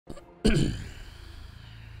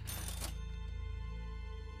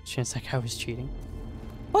Chance that guy was cheating.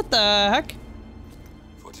 What the heck?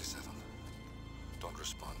 47. Don't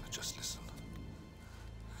respond, just listen.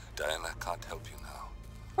 Diana can't help you now.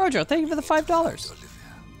 Rojo, thank you for the $5. Olivia.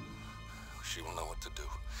 She will know what to do.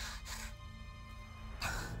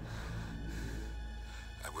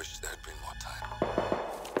 I wish there had been more time.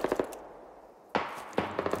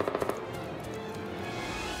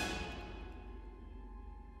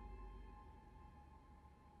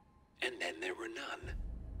 And then there were none.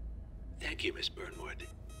 Thank you, Miss Burnwood.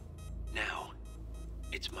 Now,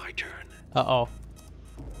 it's my turn. Uh-oh.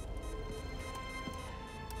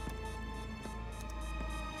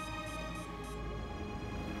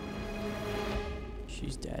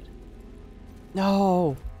 She's dead.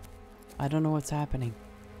 No! I don't know what's happening.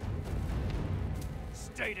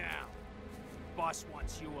 Stay down. Boss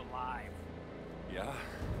wants you alive. Yeah?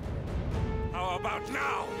 How about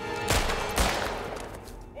now?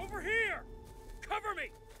 Over here! Cover me!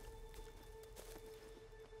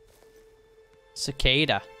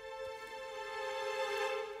 Cicada.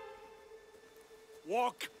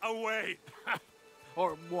 Walk away!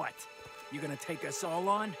 Or what? You gonna take us all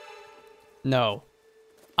on? No.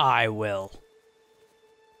 I will.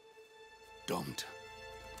 Don't.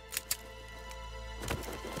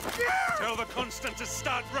 Tell the Constant to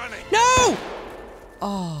start running! No!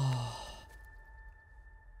 Oh.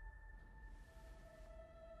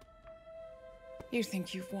 You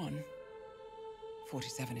think you've won?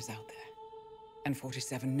 47 is out there. And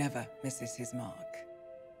 47 never misses his mark.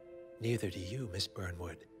 Neither do you, Miss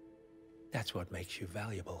Burnwood. That's what makes you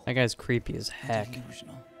valuable. That guy's creepy as And heck.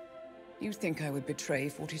 delusional. You think I would betray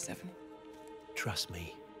 47? Trust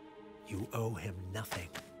me, you owe him nothing.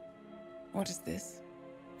 What is this?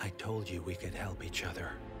 I told you we could help each other,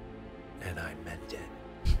 and I meant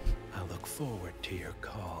it. I look forward to your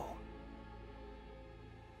call.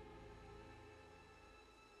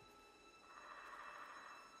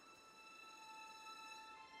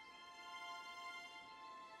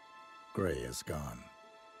 Gray is gone.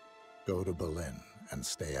 Go to Berlin and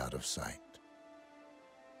stay out of sight.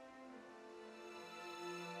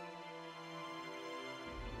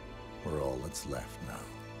 We're all that's left now.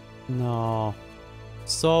 No.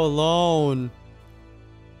 So alone.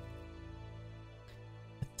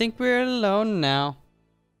 I think we're alone now.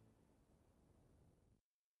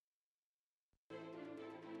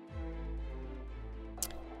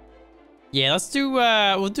 Yeah, let's do,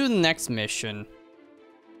 we'll do the next mission.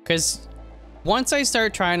 Because once I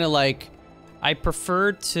start trying to, like, I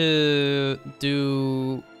prefer to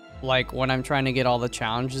do, like, when I'm trying to get all the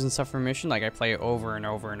challenges and stuff for mission, like, I play it over and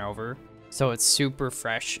over and over. So it's super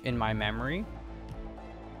fresh in my memory.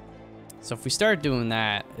 So if we start doing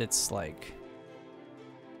that, it's like,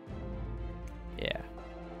 yeah.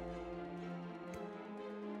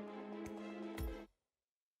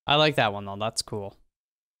 I like that one, though. That's cool.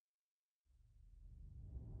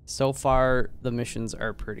 So far, the missions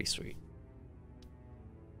are pretty sweet.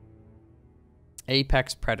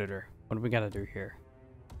 Apex Predator. What do we gotta do here?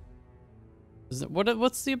 Is it,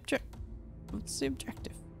 what's the object? What's the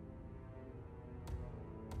objective?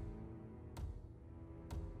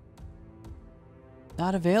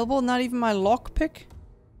 Not available? Not even my lockpick?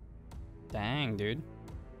 Dang, dude.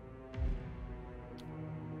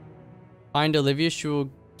 Find Olivia. She will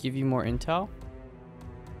give you more intel.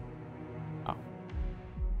 Oh.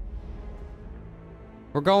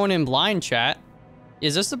 We're going in blind, chat.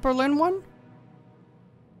 Is this the Berlin one?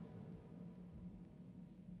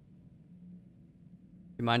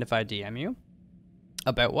 You mind if I DM you?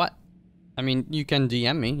 About what? I mean, you can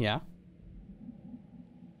DM me, yeah.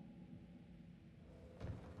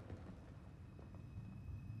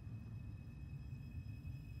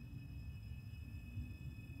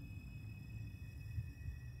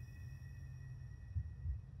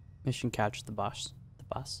 Mission catch the bus. The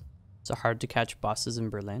bus. Is it hard to catch buses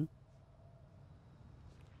in Berlin?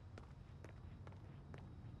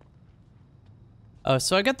 Oh,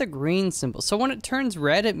 so I got the green symbol. So when it turns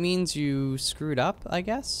red, it means you screwed up, I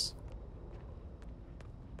guess?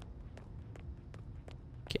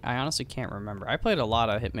 I honestly can't remember. I played a lot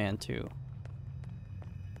of Hitman 2.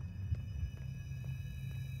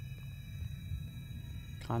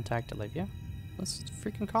 Contact Olivia? Let's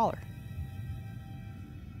freaking call her.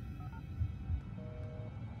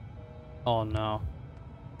 Oh no.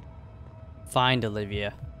 Find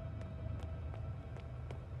Olivia.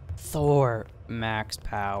 Thor. Max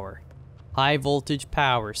power. High voltage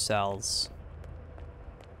power cells.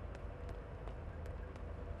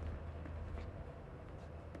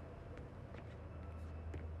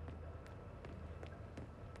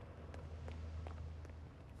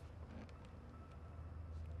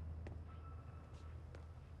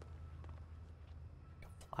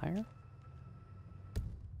 flyer?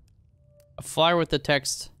 A flyer with the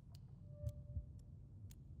text.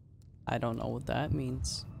 I don't know what that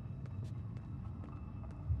means.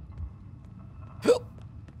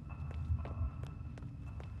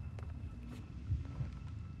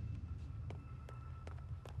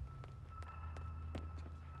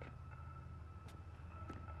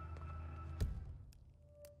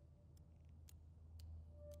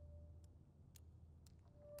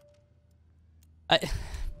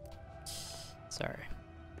 Sorry.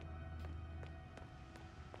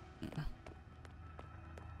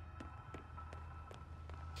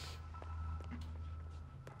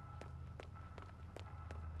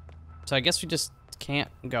 So I guess we just can't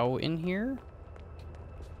go in here?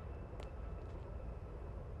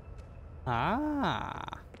 Ah.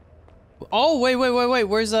 Oh, wait.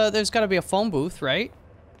 Where's there's gotta be a phone booth, right?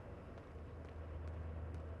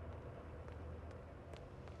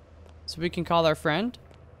 So we can call our friend?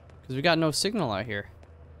 Because we got no signal out here.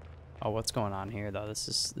 Oh, what's going on here though? This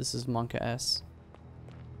is Monka S.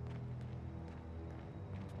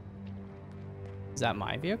 Is that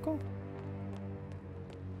my vehicle?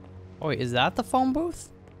 Oh wait, is that the phone booth?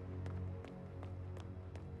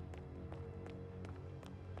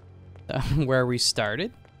 Where we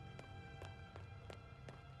started?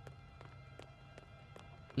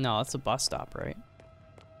 No, that's a bus stop, right?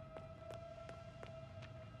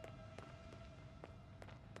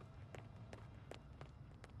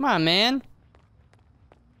 Come on, man.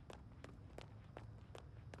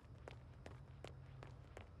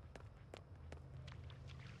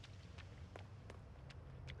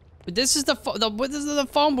 But this is this is the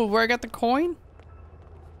phone booth where I got the coin?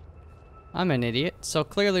 I'm an idiot, so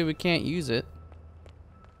clearly we can't use it.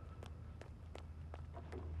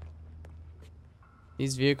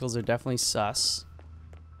 These vehicles are definitely sus.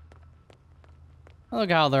 Look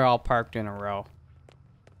how they're all parked in a row.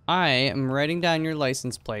 I am writing down your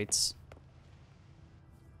license plates.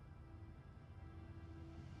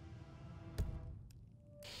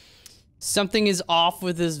 Something is off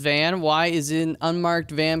with this van. Why is an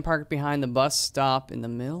unmarked van parked behind the bus stop in the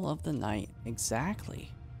middle of the night?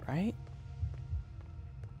 Exactly, right?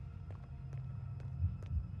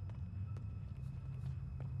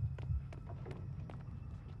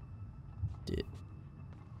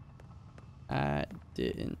 I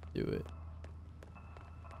didn't do it.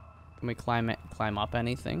 Can we climb up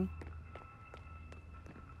anything?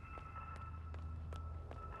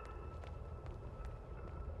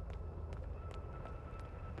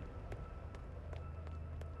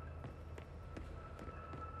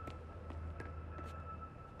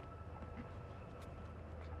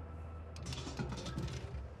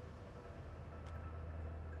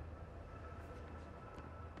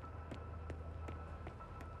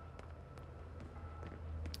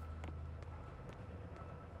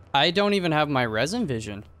 I don't even have my resin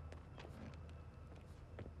vision.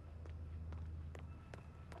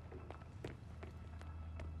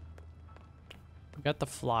 We got the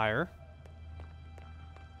flyer.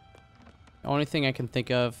 The only thing I can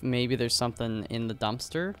think of, maybe there's something in the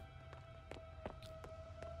dumpster.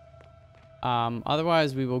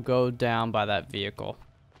 Otherwise we will go down by that vehicle.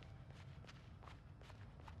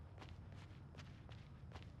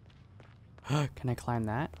 Can I climb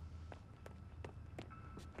that?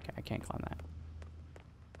 Okay, I can't climb that.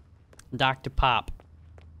 Dr. Pop.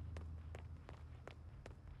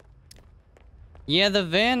 Yeah, the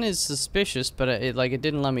van is suspicious, but it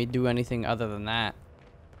didn't let me do anything other than that.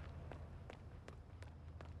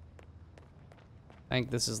 I think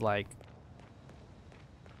this is like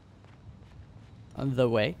the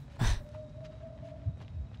way.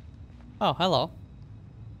 Oh, hello.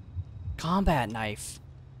 Combat knife.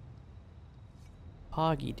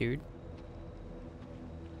 Poggy, dude.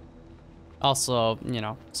 Also, you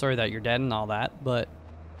know, sorry that you're dead and all that, but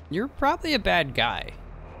you're probably a bad guy.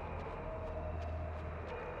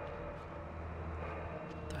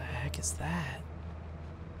 What the heck is that?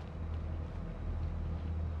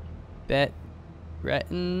 Bet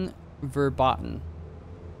Retin Verboten.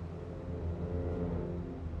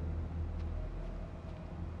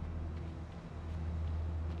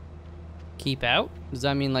 Keep out? Does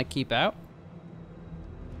that mean like keep out?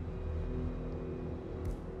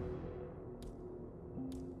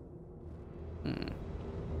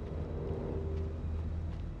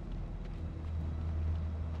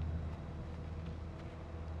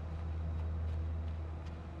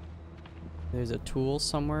 There's a tool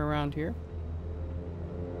somewhere around here.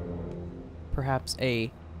 Perhaps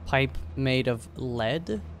a pipe made of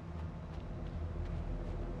lead?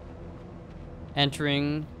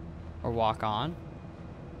 Entering or walk on.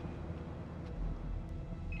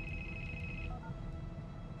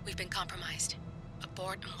 We've been compromised.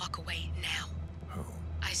 Abort and walk away now. Who?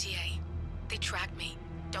 ICA. They tracked me.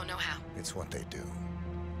 Don't know how. It's what they do.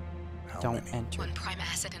 How Don't many? enter. One prime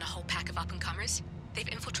asset and a whole pack of up-and-comers. They've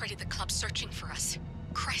infiltrated the club searching for us.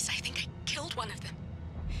 Christ, I think I killed one of them.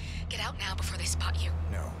 Get out now before they spot you.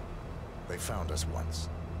 No. They found us once.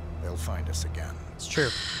 They'll find us again. It's true.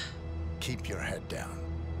 Keep your head down.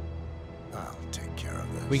 I'll take care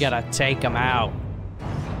of this. We gotta take him out.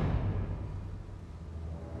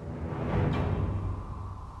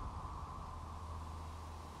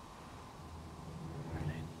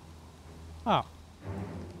 Oh.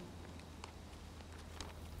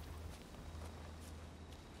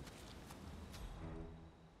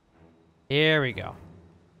 Here we go.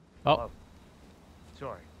 Oh. Hello.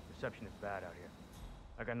 Sorry, reception is bad out here.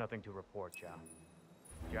 I got nothing to report, Chow.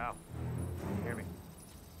 Chow, can you hear me?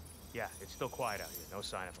 Yeah, it's still quiet out here. No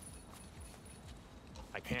sign of them.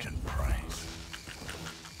 I can't. Agent Price.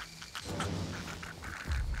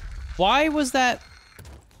 Why was that?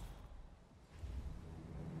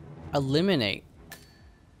 Eliminate.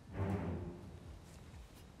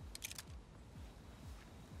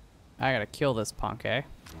 I gotta kill this punk, eh?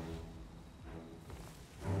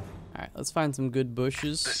 Alright, let's find some good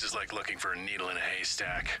bushes. This is like looking for a needle in a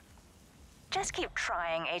haystack. Just keep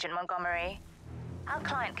trying, Agent Montgomery. Our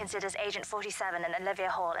client considers Agent 47 and Olivia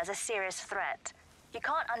Hall as a serious threat. You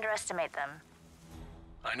can't underestimate them.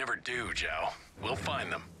 I never do, Joe. We'll find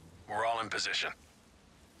them. We're all in position.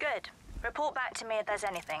 Good. Report back to me if there's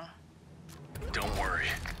anything. Don't worry.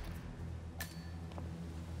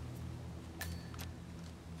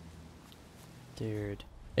 Dude.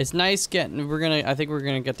 It's nice getting, I think we're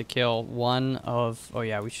gonna get to kill one of, oh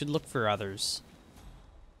yeah, we should look for others.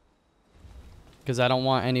 Because I don't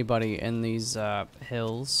want anybody in these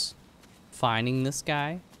hills finding this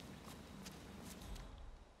guy.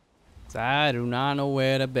 'Cause I do not know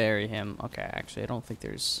where to bury him. Okay, actually, I don't think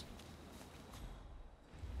there's...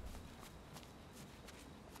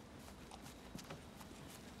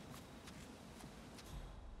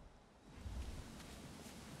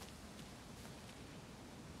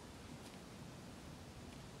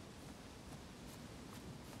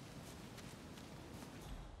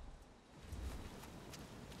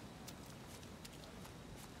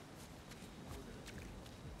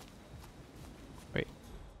 Wait.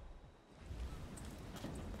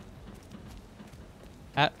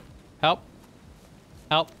 Help.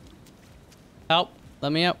 Help. Help.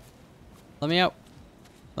 Let me out. Let me out.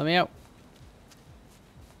 Let me out.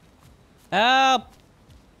 Help!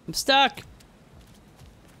 I'm stuck.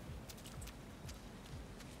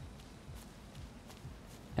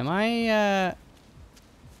 Am I,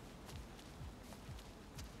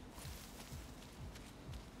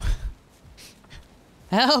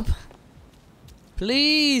 Help!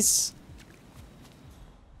 Please!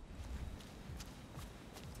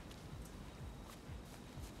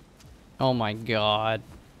 Oh my god.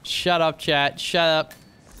 Shut up, chat. Shut up.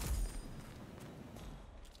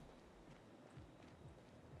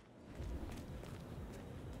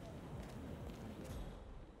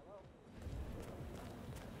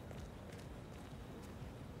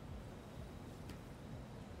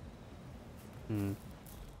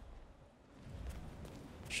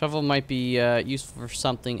 Shovel might be useful for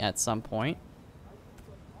something at some point.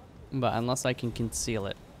 But unless I can conceal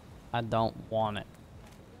it, I don't want it.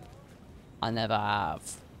 I never have.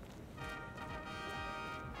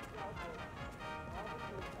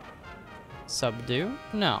 Subdue?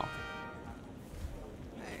 No.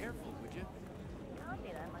 Careful, would you?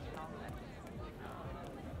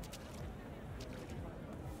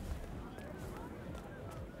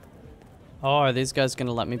 Oh, are these guys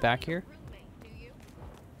gonna let me back here?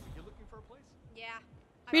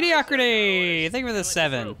 Mediocrity! Thank you for the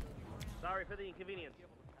 7. Sorry for the inconvenience.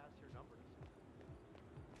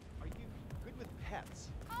 Are you good with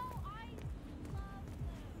pets?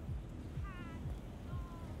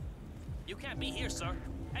 You can't be here, sir.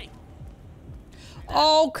 Hey.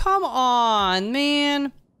 Oh, come on,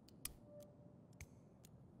 man.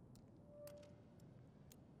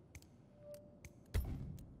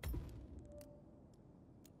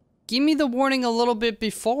 Give me the warning a little bit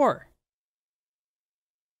before.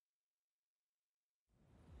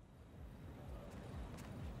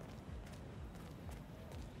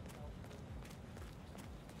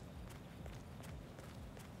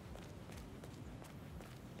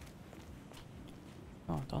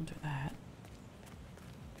 Oh, don't do that.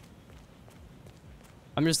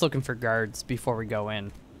 I'm just looking for guards before we go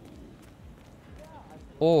in.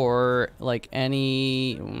 Or, like,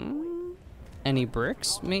 any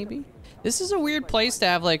bricks, maybe? This is a weird place to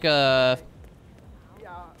have, like, a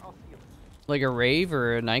like a rave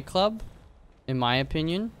or a nightclub, in my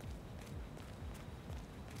opinion.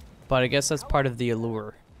 But I guess that's part of the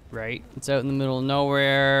allure, right? It's out in the middle of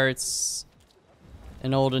nowhere. It's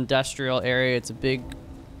an old industrial area. It's a big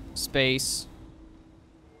space.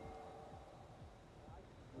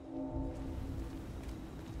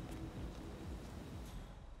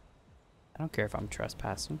 I don't care if I'm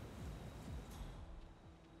trespassing.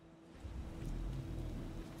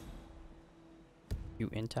 You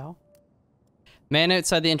intel? Man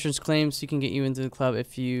outside the entrance claims he can get you into the club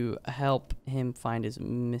if you help him find his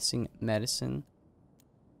missing medicine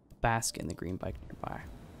basket in the green bike nearby.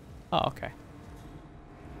 Oh, okay.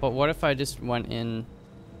 But what if I just went in?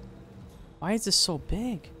 Why is this so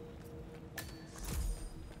big?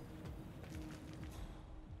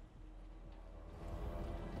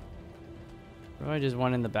 What if I just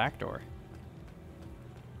went in the back door?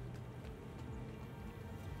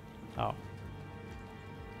 Oh.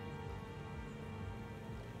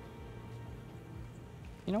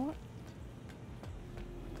 You know what?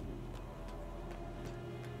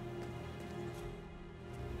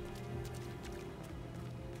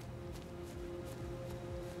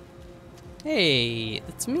 Hey,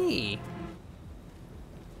 it's me.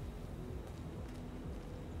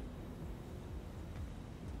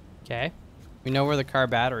 Okay. We know where the car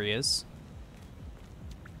battery is.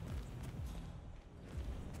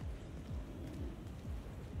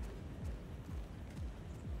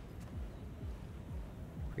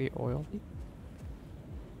 Create oil leak.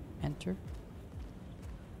 Enter.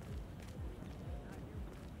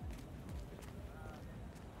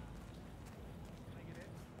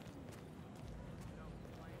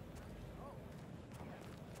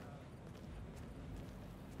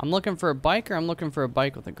 I'm looking for a bike, or I'm looking for a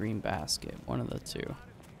bike with a green basket. One of the two.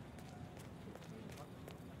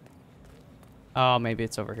 Oh, maybe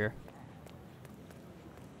it's over here.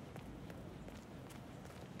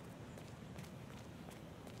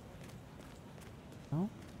 No?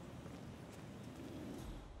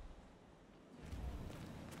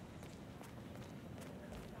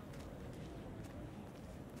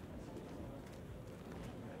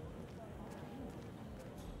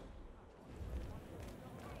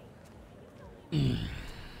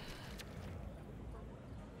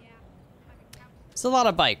 It's a lot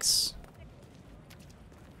of bikes.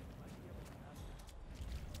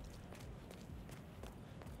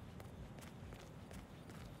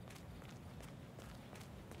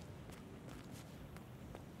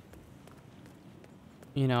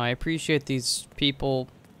 You know, I appreciate these people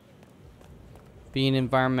being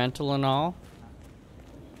environmental and all,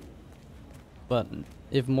 but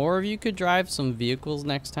if more of you could drive some vehicles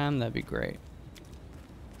next time, that'd be great.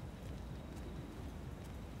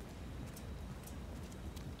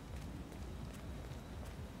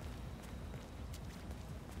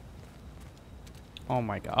 Oh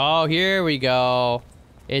my god. Oh, here we go.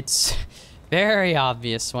 It's very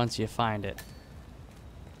obvious once you find it.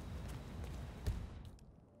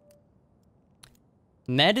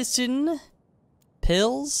 Medicine?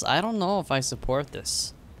 Pills? I don't know if I support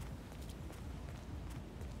this.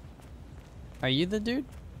 Are you the dude?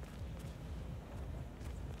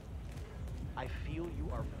 I feel you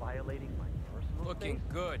are violating my personal Looking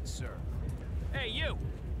space. good, sir. Hey, you!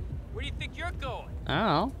 Where do you think you're going? I don't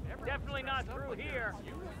know. Definitely not through here.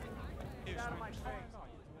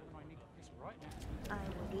 I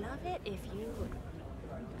would love it if you would.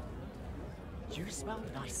 You smell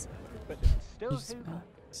nice, but still You too smell-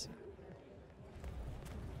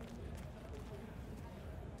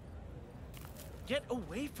 Get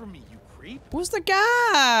away from me, you creep! Who's the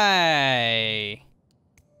guy?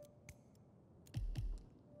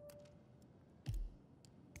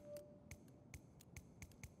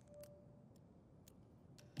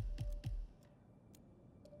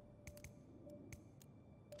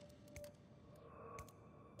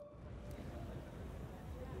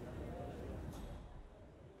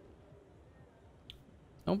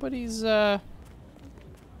 Nobody's, Because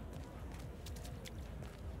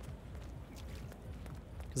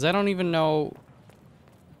I don't even know.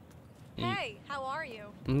 Hey, how are you?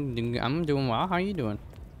 I'm doing well. How are you doing?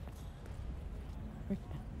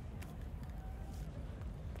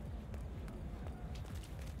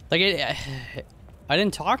 Like, I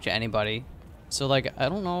didn't talk to anybody. So, like, I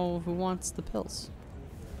don't know who wants the pills.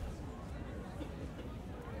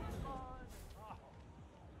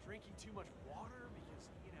 Drinking too much water because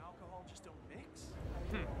he and alcohol just don't mix?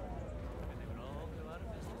 And they would all go out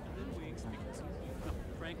of business within weeks because,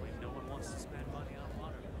 frankly, no one wants to spend money on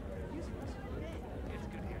water. It's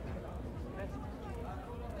good here.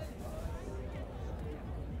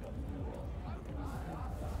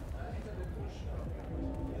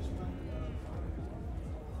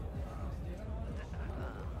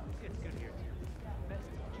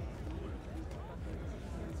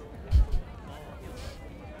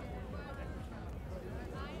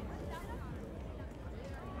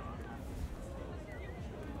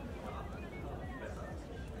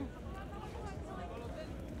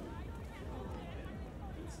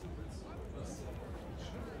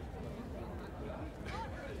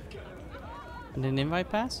 And an invite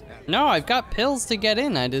pass? No, I've got pills to get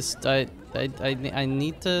in. I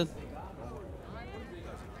need to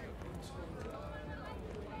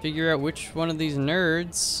figure out which one of these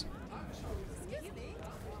nerds.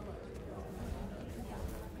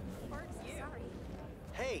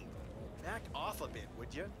 Hey, back off a bit,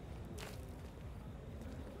 would you?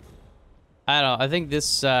 I don't know. I think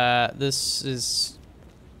this is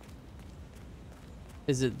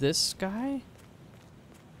it this guy?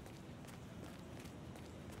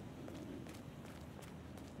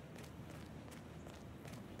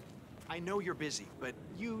 I know you're busy, but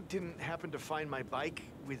you didn't happen to find my bike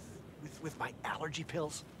with my allergy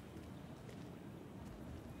pills?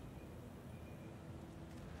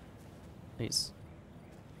 Please.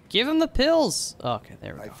 Give him the pills. Okay,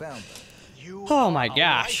 there we go. I found them. You Oh my are a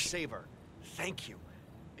gosh. lifesaver. Thank you.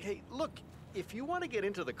 Hey, look, if you want to get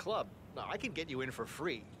into the club, I can get you in for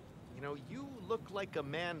free. You know, you look like a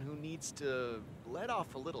man who needs to let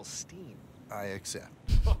off a little steam. I accept.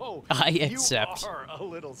 Oh, I accept. You are a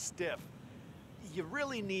little stiff. You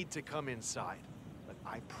really need to come inside. But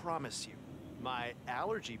I promise you, my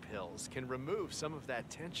allergy pills can remove some of that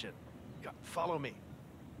tension. Follow me.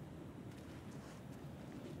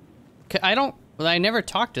 Well, I never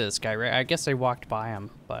talked to this guy, right? I guess I walked by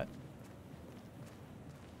him, but.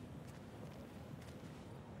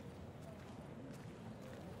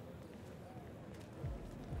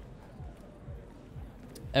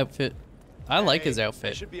 Outfit. I like his That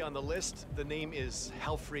outfit. should be on the list. The name is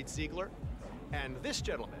Helfried Ziegler. And this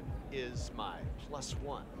gentleman is my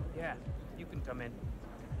 +1. Yeah, you can come in.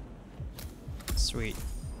 Sweet.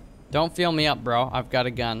 Don't feel me up, bro. I've got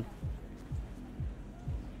a gun.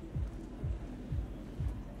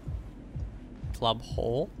 Club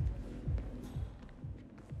hole.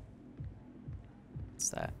 What's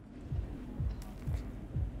that?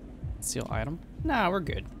 Seal item? Nah, we're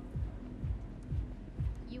good.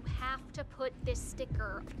 You have to put this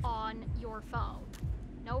sticker on your phone.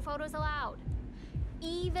 No photos allowed.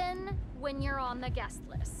 Even when you're on the guest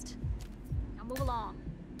list. Now move along.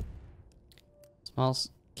 Small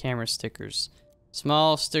camera stickers.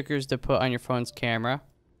 Small stickers to put on your phone's camera.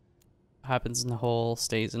 Happens in the hole,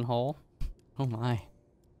 stays in hole. Oh my.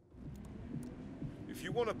 If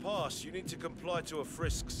you want to pass, you need to comply to a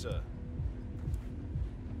frisk, sir.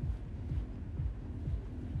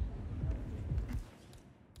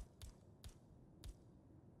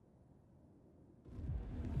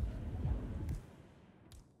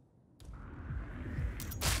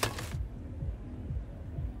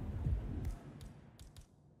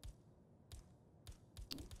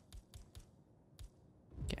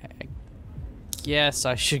 Yes,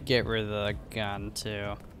 I should get rid of the gun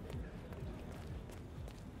too.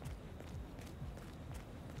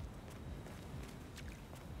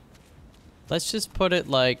 Let's just put it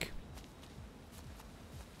like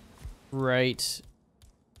right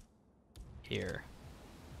here.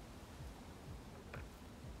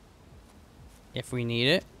 If we need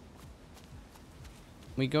it,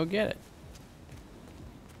 we go get it.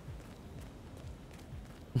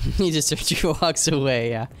 He just walks away,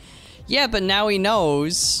 yeah. Yeah, but now he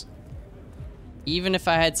knows, even if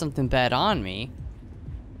I had something bad on me,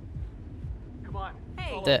 Come on.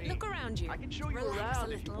 Hey, That- look around you. I can show you Relax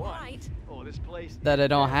around a if you little, want. alright? Oh, this place. that I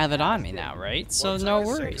don't have it on me now, right? So What's no our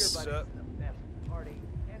worries. secret, sir? Party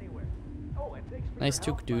anywhere. Oh, and thanks for Nice your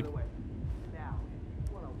help, toque, by dude. the way. Now, if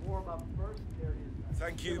you want to warm up first, there is.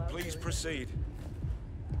 Thank you. Please proceed.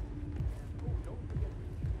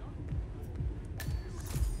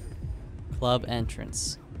 Club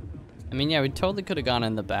entrance. I mean, yeah, we totally could have gone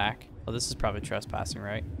in the back. Oh, this is probably trespassing,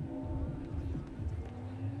 right?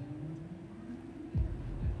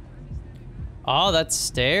 Oh, that's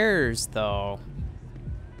stairs, though.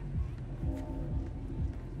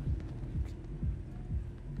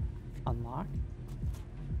 Unlock?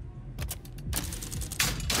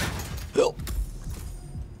 Oh.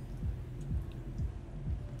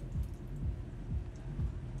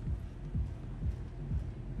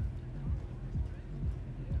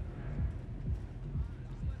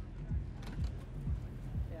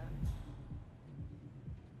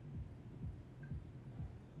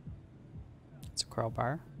 It's a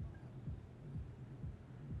crowbar.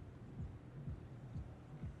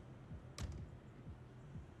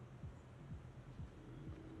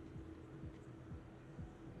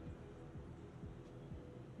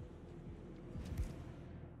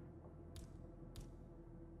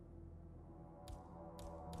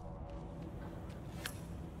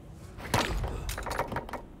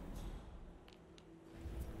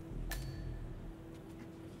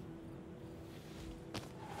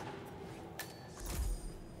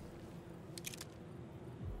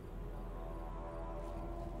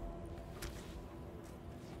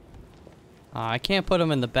 I can't put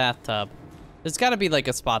him in the bathtub. There's got to be like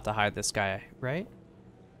a spot to hide this guy, right?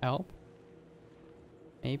 Help?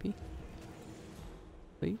 Maybe?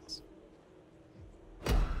 Please?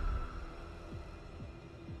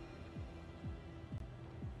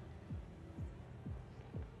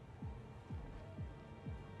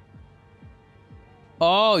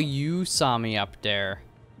 Oh, you saw me up there.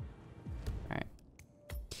 All right.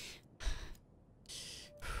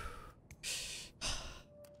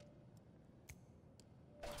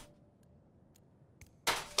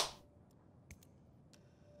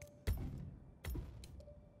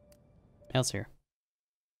 Else here.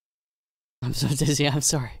 I'm so dizzy. I'm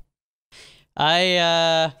sorry.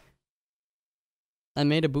 I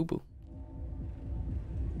made a boo-boo.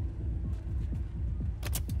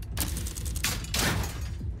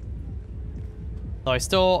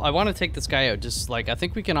 So I want to take this guy out. Just like, I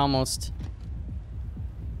think we can almost...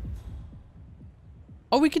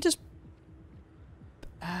 Oh, we could just...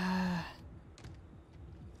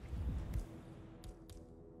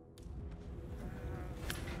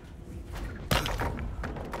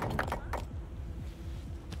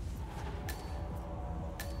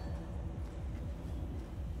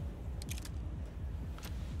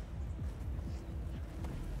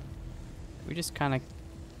 We just kind of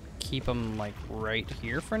keep him like right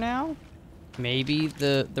here for now. Maybe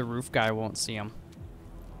the roof guy won't see him.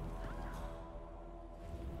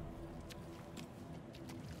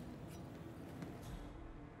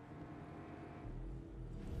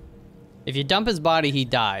 If you dump his body, he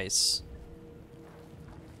dies.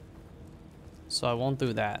 So I won't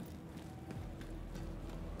do that.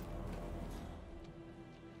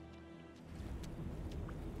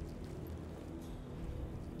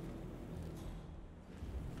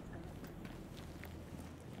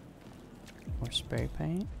 More spray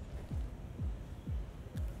paint.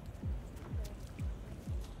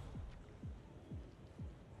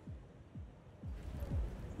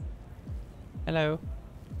 Hello.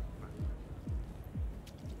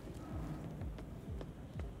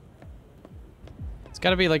 It's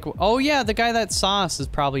gotta be like, oh yeah, the guy that saw us is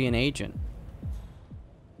probably an agent.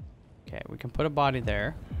 Okay, we can put a body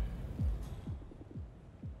there.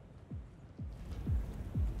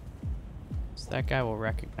 So that guy will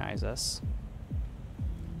recognize us.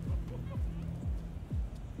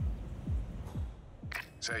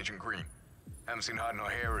 It's Agent Green. Haven't seen hide nor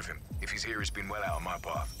hair of him. If he's here, he's been well out of my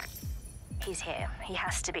path. He's here. He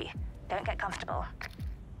has to be. Don't get comfortable.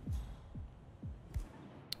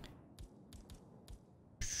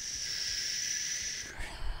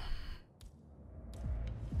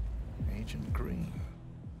 Agent Green.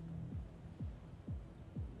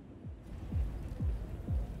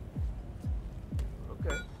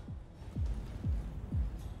 Okay.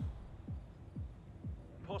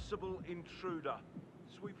 Possible intruder.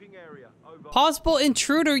 Sweeping area. Over. Possible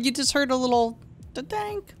intruder. You just heard a little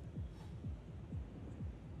da-dank.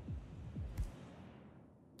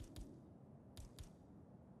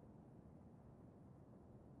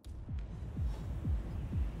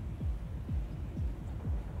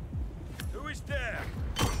 Who is there?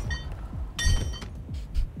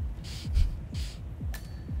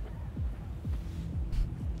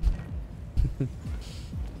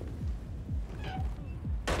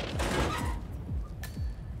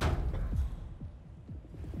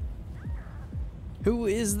 Who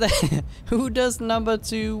is that? Who does number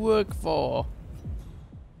 2 work for?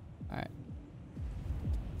 Alright.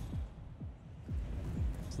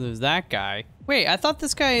 So there's that guy. Wait, I thought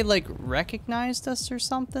this guy like recognized us or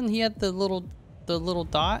something. He had the little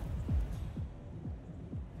dot.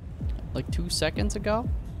 Like 2 seconds ago.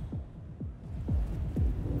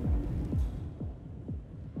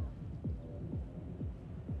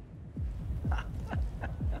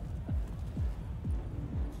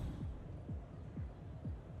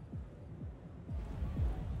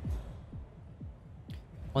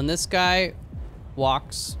 When this guy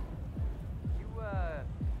walks... You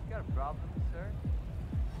got a problem, sir?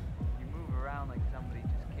 You move around like somebody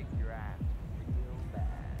just kicked your ass real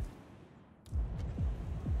bad.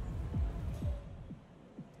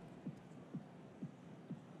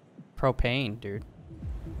 Propane, dude.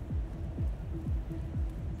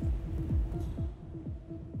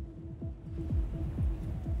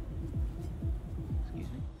 Excuse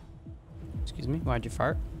me? Excuse me? Why'd you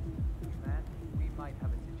fart?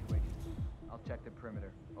 Have a situation. I'll check the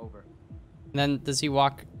perimeter. Over. And then does he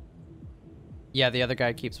walk? Yeah, the other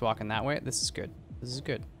guy keeps walking that way. This is good. This is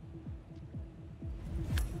good.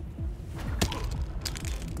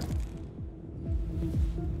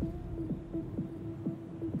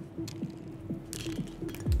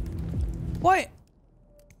 What?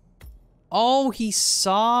 Oh, he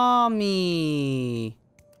saw me.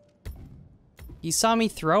 He saw me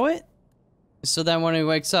throw it? So then when he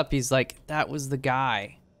wakes up, he's like, that was the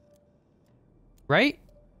guy. Right?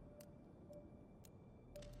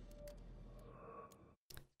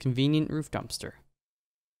 Convenient roof dumpster.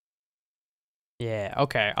 Yeah,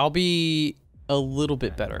 okay. I'll be a little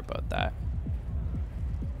bit better about that.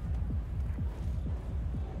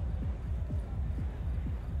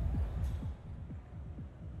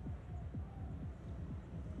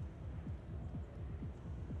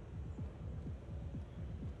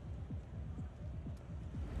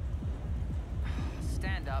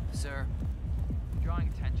 Stand up, sir. You're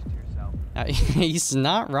drawing attention to yourself. He's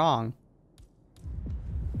not wrong.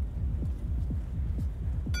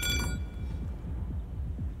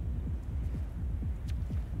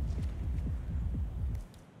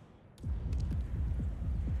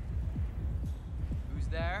 Who's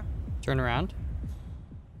there? Turn around.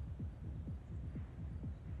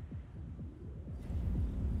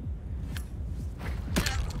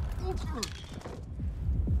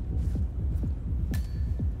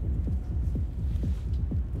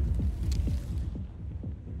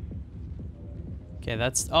 Okay,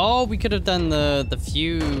 that's... Oh, we could have done the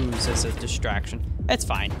fuse as a distraction. That's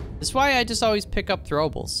fine. That's why I just always pick up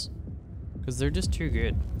throwables. Because they're just too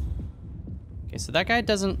good. Okay, so that guy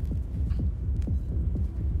doesn't...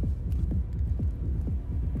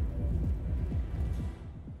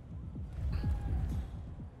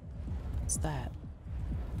 What's that?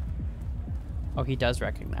 Oh, he does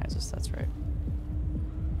recognize us. That's right.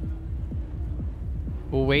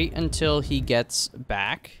 We'll wait until he gets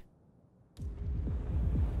back.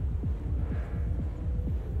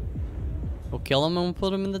 We'll kill him and we'll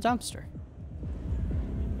put him in the dumpster.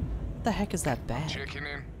 What the heck is that bag? Checking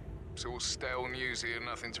in. It's all stale news here,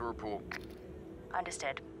 nothing to report.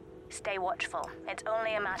 Understood. Stay watchful. It's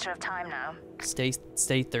only a matter of time now. Stay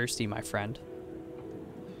thirsty, my friend.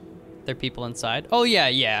 There are people inside? Oh,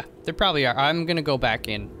 yeah. There probably are. I'm gonna go back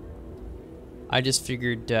in. I just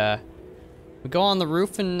figured, we go on the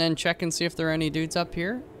roof and check and see if there are any dudes up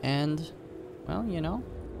here. And, well, you know.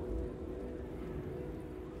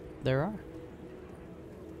 There are.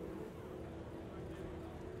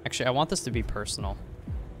 Actually, I want this to be personal.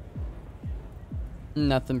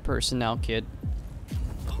 Nothing personnel, kid.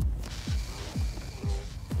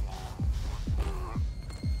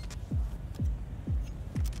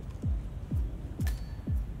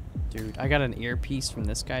 Dude, I got an earpiece from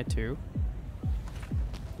this guy too.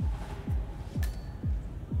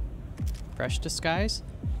 Fresh disguise?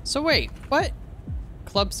 So wait, what?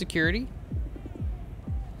 Club security?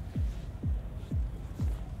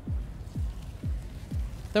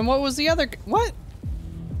 Then what was the other... What?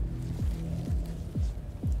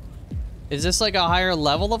 Is this like a higher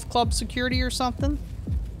level of club security or something?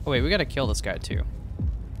 Oh wait, we gotta kill this guy too.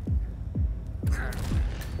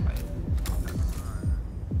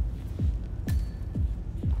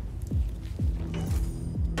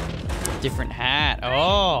 Different hat.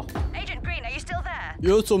 Oh. Agent Green, are you still there?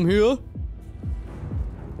 Yes, I'm here.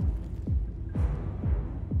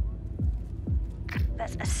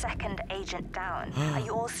 That's a second agent down. Are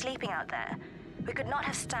you all sleeping out there? We could not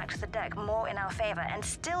have stacked the deck more in our favor and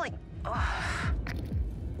still... Oh.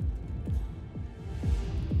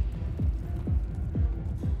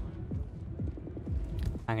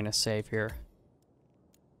 I'm gonna save here.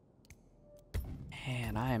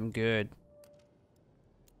 Man, I am good.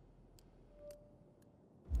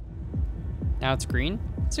 Now it's green?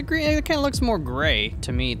 It's a green, it kind of looks more gray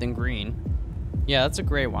to me than green. Yeah, that's a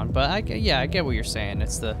gray one, but I get what you're saying.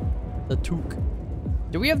 It's the toque.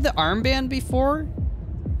 Do we have the armband before?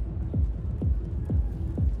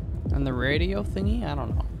 And the radio thingy? I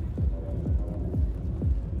don't know.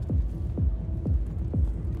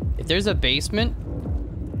 If there's a basement,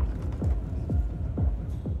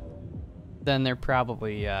 then there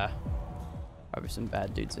probably some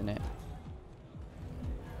bad dudes in it.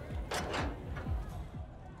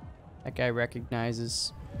 That guy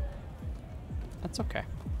recognizes. That's okay.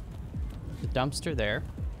 The dumpster there.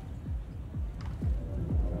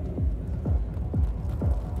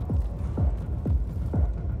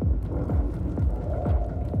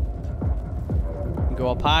 We go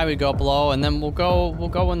up high, we go up low, and then we'll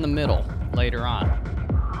go in the middle later on.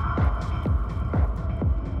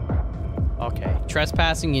 Okay,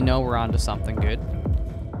 trespassing, you know we're onto something good.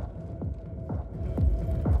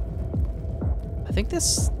 I think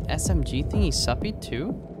this SMG thingy's suppy too.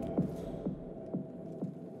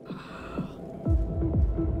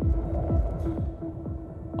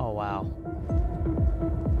 Oh wow.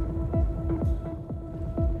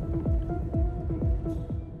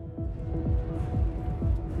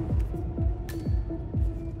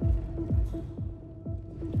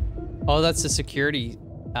 Oh, that's the security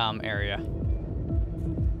area.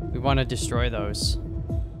 We want to destroy those.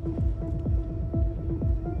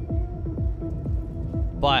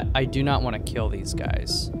 But I do not want to kill these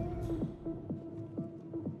guys.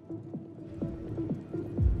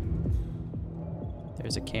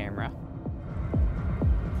 There's a camera.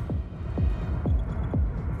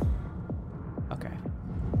 Okay.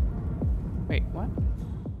 Wait, what?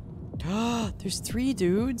 There's 3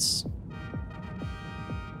 dudes.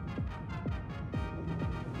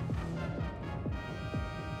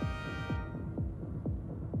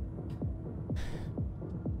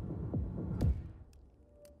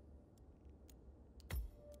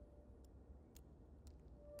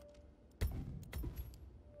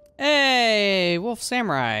 Hey, Wolf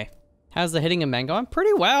Samurai. How's the hitting and men going?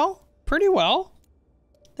 Pretty well. Pretty well.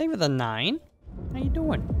 Thank you for the 9. How you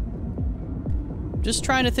doing? Just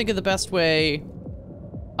trying to think of the best way.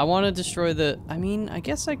 I want to destroy the... I mean, I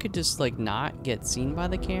guess I could just, like, not get seen by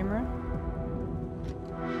the camera.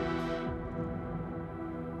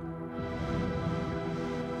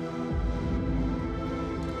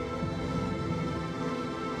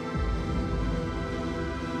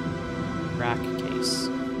 Rack case.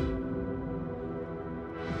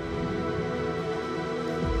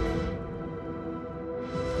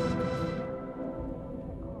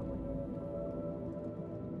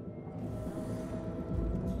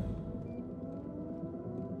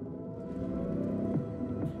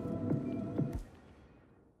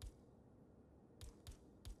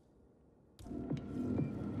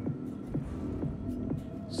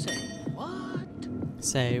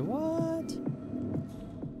 Say what?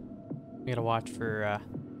 We gotta watch for,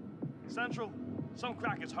 Central, some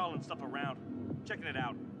crackers hauling stuff around. Checking it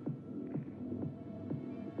out.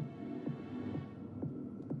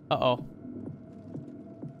 Uh-oh.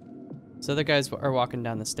 These other guys are walking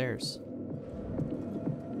down the stairs.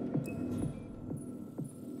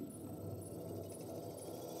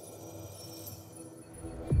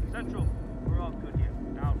 Central, we're all good here.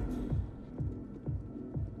 Out.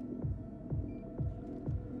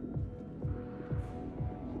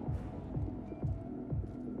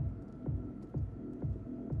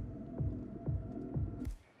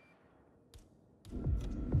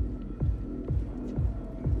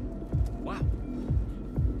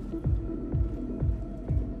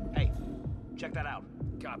 Check that out.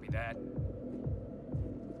 Copy that.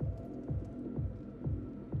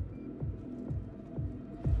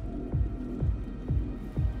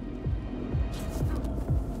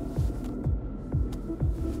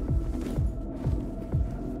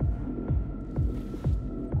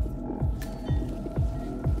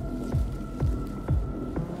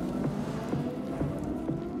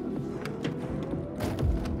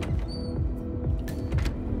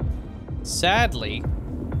 Sadly,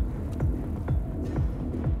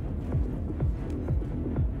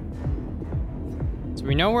 so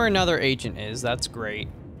we know where another agent is. That's great.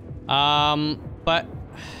 But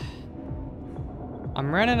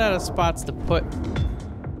I'm running out of spots to put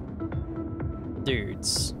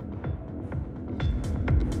dudes.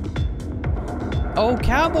 Oh,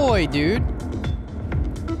 cowboy, dude.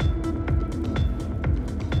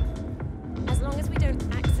 As long as we don't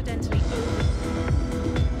accidentally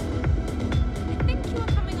I think you are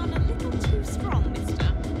coming on a little too strong, mister.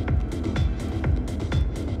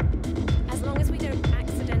 As long as we don't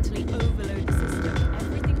accidentally overload the system,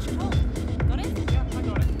 everything should hold. Got it? Yeah, I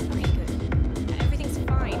got it. Okay, good. Everything's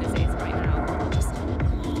fine as it is right now. Just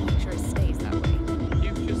make sure it stays that way.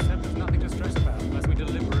 You've just said there's nothing to stress about unless we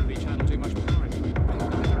deliberately channel too much power into it. And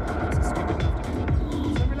neither of us is stupid enough to do that.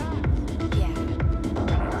 So relax. Yeah.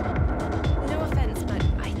 No offense, but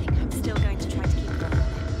I think I'm still going to try to keep it on.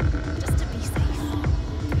 Just to be safe.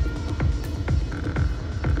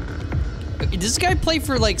 Does this guy play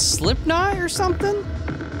for like Slipknot or something?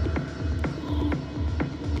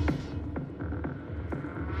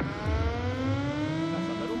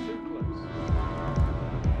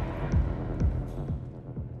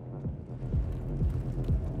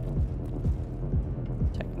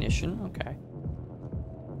 Technician, okay.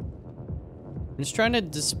 I'm just trying to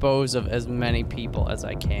dispose of as many people as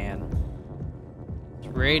I can.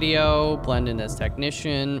 Radio, blend in as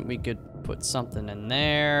technician. We could put something in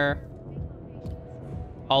there.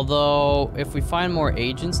 Although, if we find more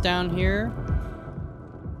agents down here,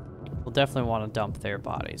 we'll definitely want to dump their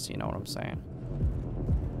bodies, you know what I'm saying?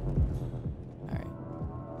 Alright.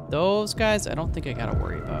 Those guys, I don't think I gotta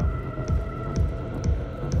worry about.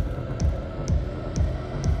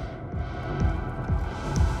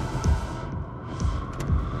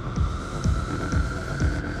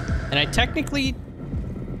 And I technically...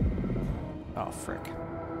 Oh, frick.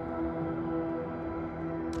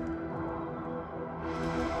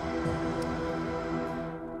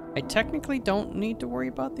 I technically don't need to worry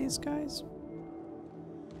about these guys.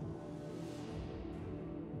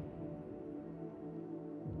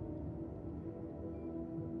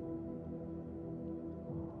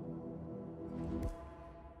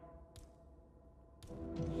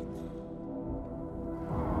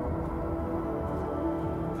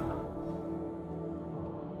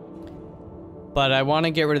 But I want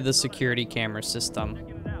to get rid of the security camera system.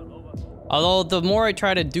 Although the more I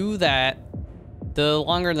try to do that, the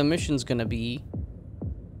longer the mission's gonna be,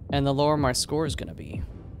 and the lower my score is gonna be.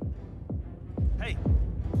 Hey,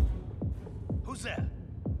 who's there?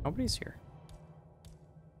 Nobody's here.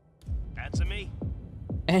 Answer me.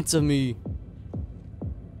 Answer me.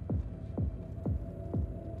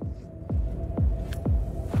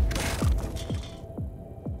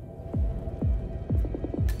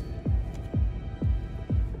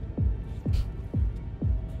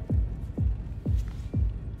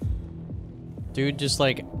 Dude just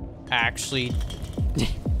like actually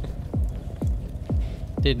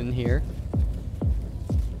didn't hear.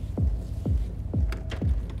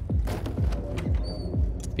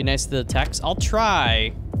 Be nice to the text. I'll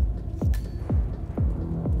try.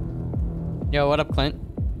 Yo, what up, Clint?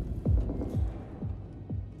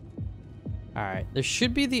 Alright, there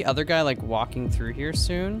should be the other guy like walking through here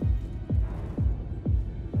soon.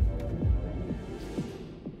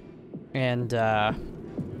 And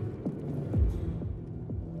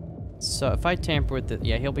so if I tamper with it,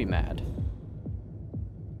 yeah, he'll be mad.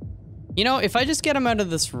 You know, if I just get him out of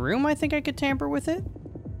this room, I think I could tamper with it.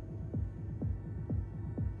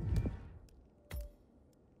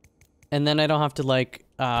 And then I don't have to like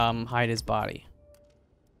hide his body.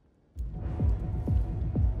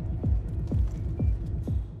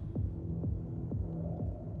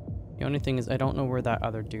 The only thing is I don't know where that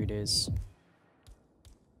other dude is.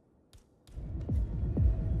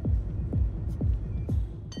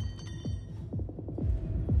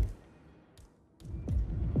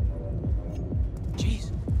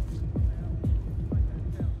 Jeez.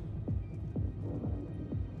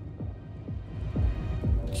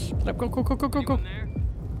 Go, go, go, go, go, go.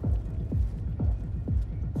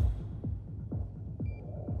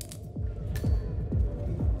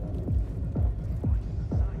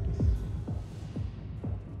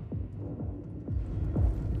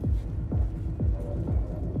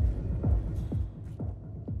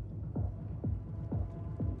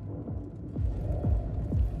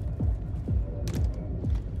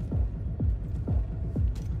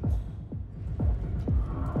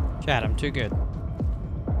 Chad, I'm too good.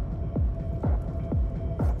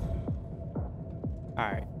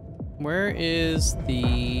 Alright. Where is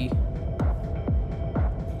the...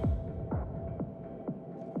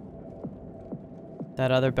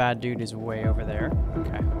 That other bad dude is way over there.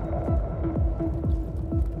 Okay.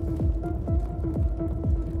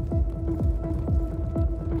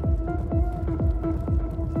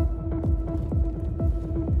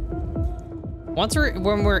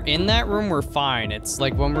 When we're in that room, we're fine. It's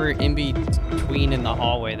like when we're in between in the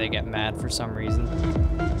hallway, they get mad for some reason.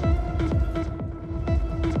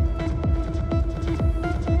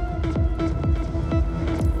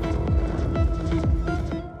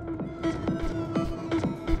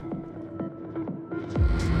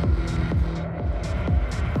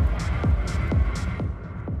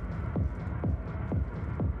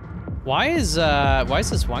 Why is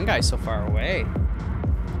this one guy so far away?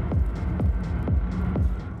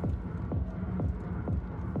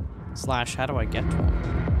 Slash, how do I get to him?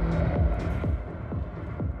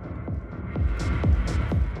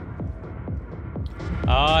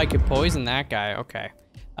 Oh, I could poison that guy. Okay.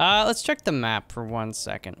 Let's check the map for 1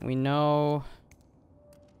 second. We know...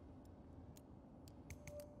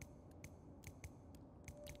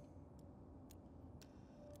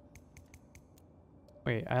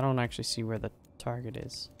 Wait, I don't actually see where the target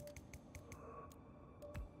is.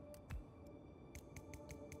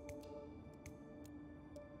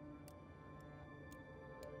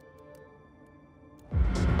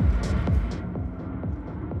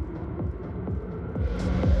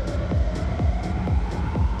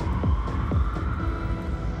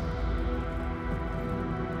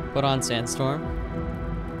 Put on Sandstorm.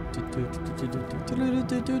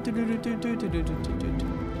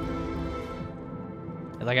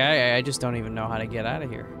 Like, I just don't even know how to get out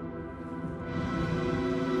of here.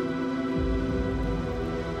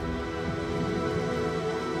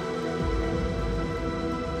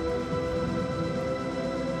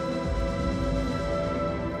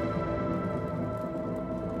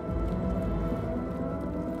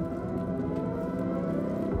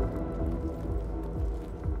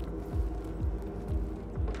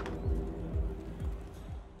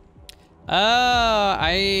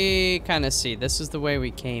 I kind of see. This is the way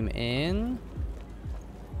we came in.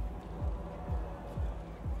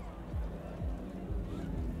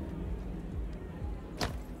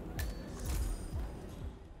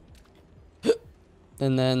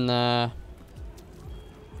 And then,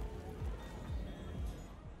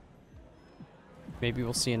 maybe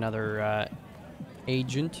we'll see another,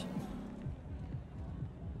 agent.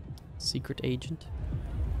 Secret agent.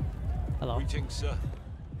 Hello. Greetings, sir.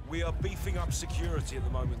 We are beefing up security at the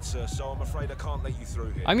moment, sir, so I'm afraid I can't let you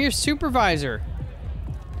through here. I'm your supervisor.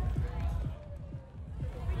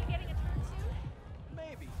 Are you getting a turn soon?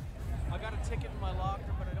 Maybe. I got a ticket in my locker,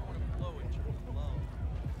 but I don't want to blow it during the low.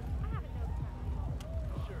 I haven't noticed.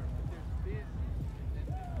 Sure, but there's business.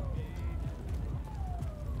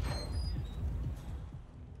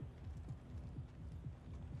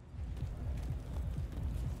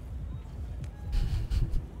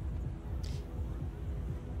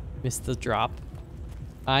 Missed the drop.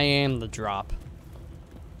 I am the drop.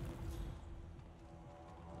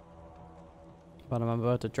 But I'm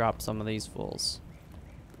about to drop some of these fools.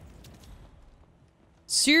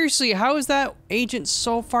 Seriously, how is that agent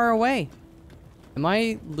so far away? Am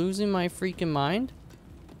I losing my freaking mind?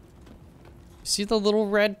 See the little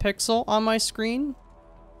red pixel on my screen?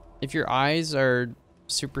 If your eyes are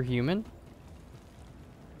superhuman?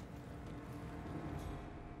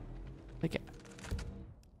 Like,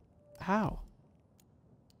 how?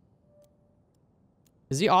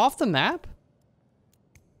 Is he off the map?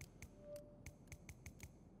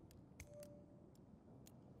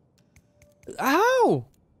 How?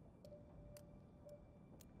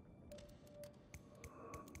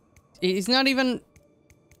 He's not even...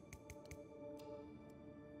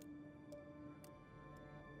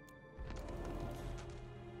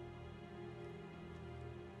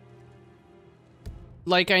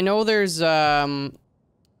 Like, I know there's,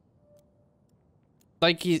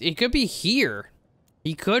 like, he could be here.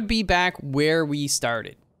 He could be back where we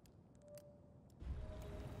started.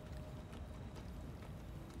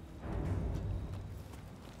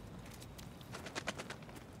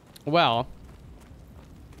 Well,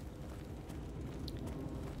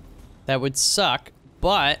 that would suck,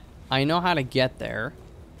 but I know how to get there.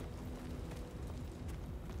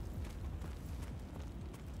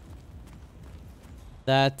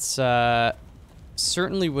 That's,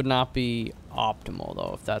 certainly would not be optimal,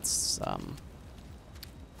 though, if that's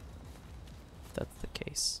the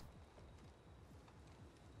case.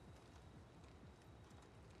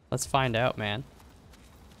 Let's find out, man.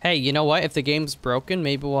 Hey, you know what? If the game's broken,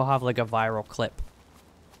 maybe we'll have, like, a viral clip.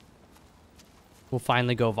 We'll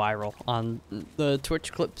finally go viral on the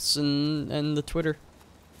Twitch clips and the Twitter.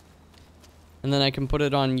 And then I can put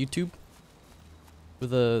it on YouTube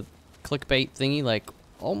with a clickbait thingy, like,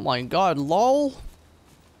 oh my god, lol.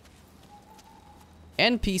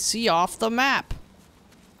 NPC off the map.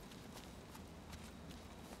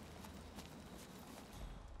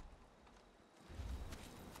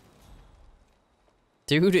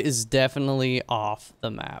 Dude is definitely off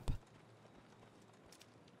the map.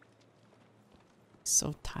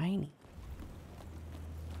 So tiny.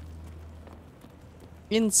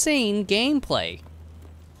 Insane gameplay.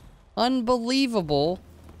 Unbelievable.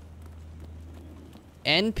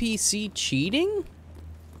 NPC cheating?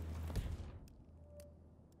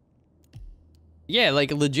 Yeah,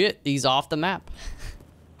 like legit, he's off the map.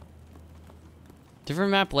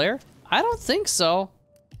 Different map layer? I don't think so.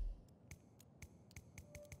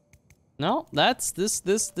 No, that's this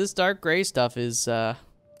dark gray stuff is so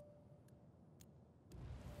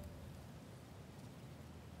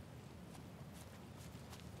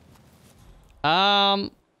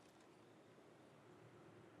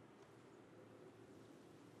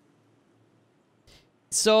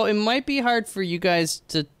it might be hard for you guys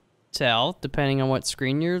to tell depending on what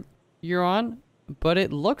screen you're on, but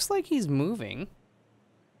it looks like he's moving.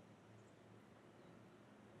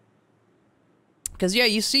 Cause yeah,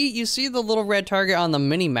 you see the little red target on the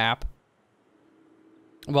mini map.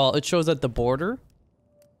 Well, it shows at the border.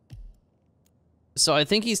 So I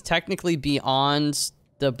think he's technically beyond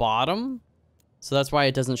the bottom. So that's why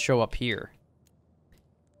it doesn't show up here.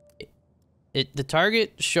 The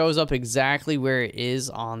target shows up exactly where it is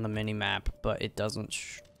on the mini map, but it doesn't.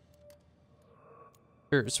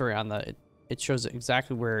 Sorry, on the it shows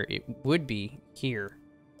exactly where it would be here.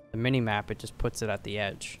 The mini map, it just puts it at the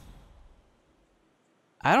edge.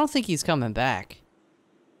 I don't think he's coming back.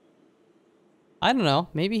 I don't know.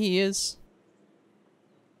 Maybe he is.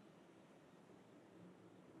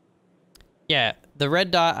 Yeah, the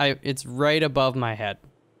red dot, it's right above my head.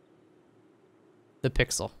 The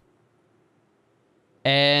pixel.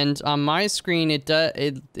 And on my screen,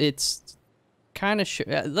 it's kind of...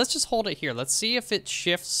 let's just hold it here. Let's see if it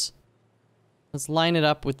shifts. Let's line it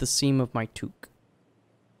up with the seam of my toque.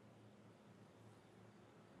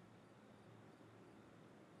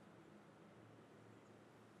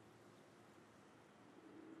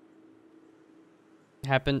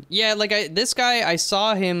 Happened. Yeah, like this guy, I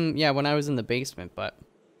saw him, yeah, when I was in the basement, but...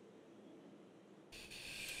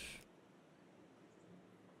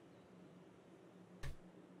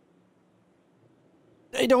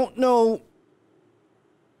 I don't know.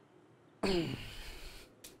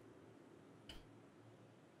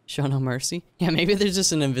 Show no mercy? Yeah, maybe there's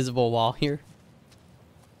just an invisible wall here.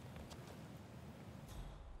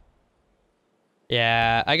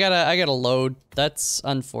 Yeah, I gotta load. That's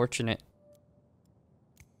unfortunate.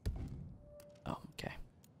 Oh, okay.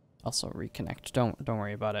 Also reconnect. Don't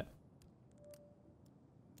worry about it.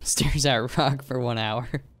 Stares at rock for 1 hour.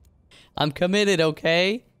 I'm committed,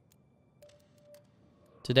 okay?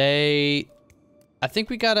 Today, I think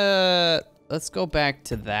we gotta... Let's go back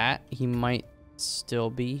to that. He might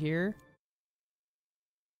still be here.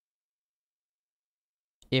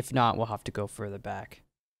 If not, we'll have to go further back.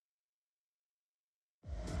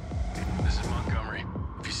 This is Montgomery.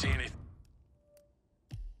 If you see anything...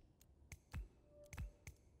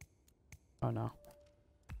 Oh, no.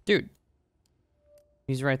 Dude.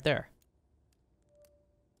 He's right there.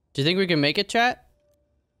 Do you think we can make it, chat?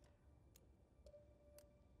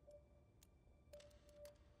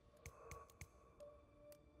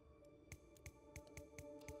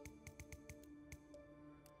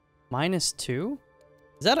 -2?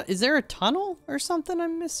 Is there a tunnel or something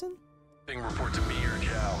I'm missing? Report to me or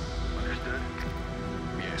Jal. Understood?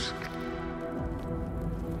 Yes.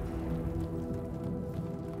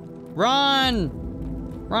 Run!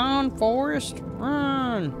 Run, Forrest!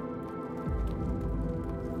 Run!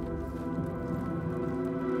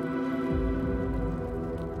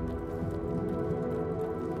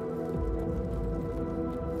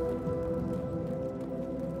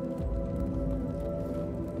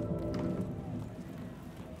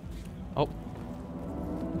 Oh.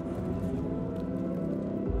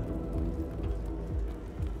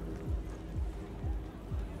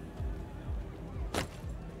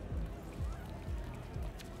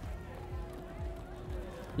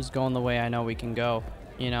 Just going the way I know we can go,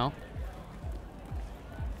 you know?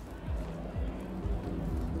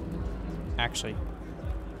 Actually.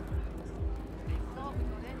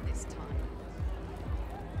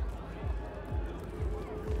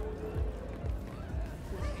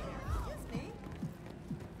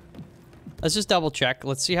 Let's just double check.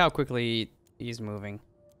 Let's see how quickly he's moving.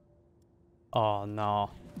 Oh, no.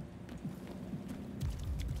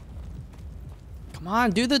 Come on,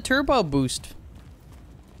 do the turbo boost.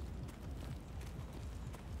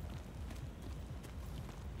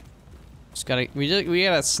 Just gotta, we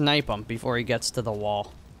gotta snipe him before he gets to the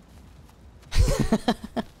wall.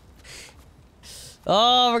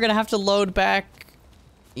 Oh, we're gonna have to load back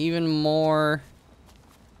even more.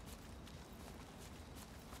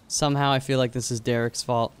 Somehow I feel like this is Derek's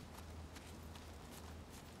fault.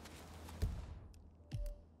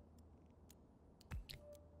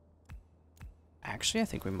 Actually, I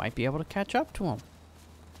think we might be able to catch up to him.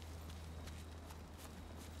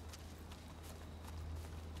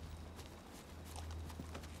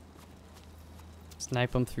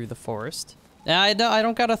 Snipe him through the forest. I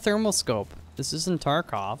don't got a thermal scope. This isn't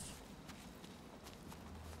Tarkov.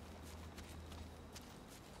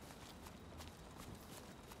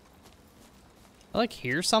 I like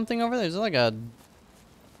hear something over there. Is it like a...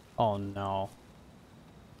 Oh no.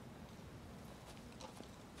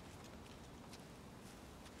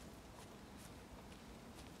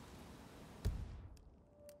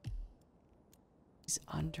 He's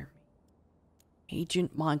under me.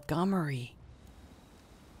 Agent Montgomery.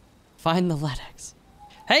 Find the LEDX.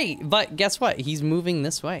 Hey, but guess what? He's moving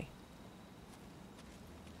this way.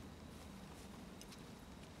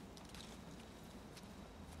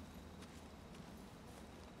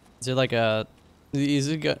 Is there like a... Is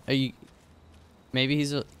it got... Are you... Maybe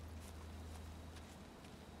he's a...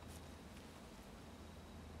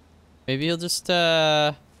 Maybe he'll just, you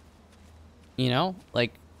know,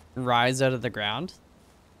 like, rise out of the ground.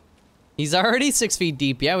 He's already 6 feet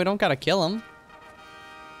deep. Yeah, we don't gotta kill him.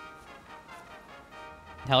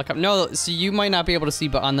 Helicopter. No, so you might not be able to see,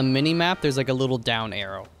 but on the mini-map, there's like a little down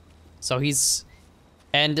arrow. So he's...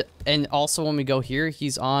 And also when we go here,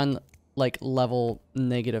 he's on... like level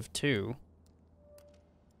 -2.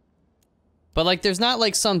 But like there's not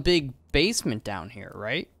like some big basement down here,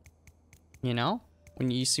 right? You know?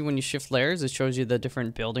 When you shift layers, it shows you the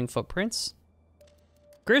different building footprints.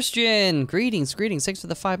 Christian! Greetings. Thanks for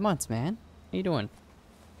the 5 months, man. How you doing?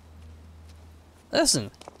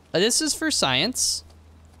 Listen, this is for science.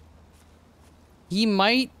 He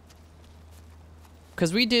might,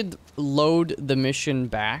 because we did load the mission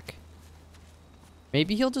back.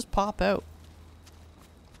 Maybe he'll just pop out.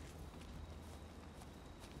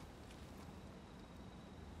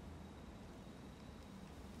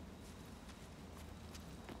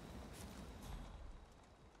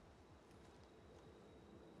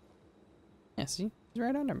 Yeah, see? He's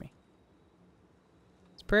right under me.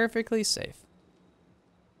 It's perfectly safe.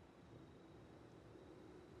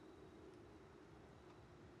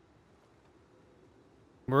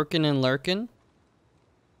 Working and lurking.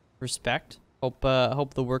 Respect. Hope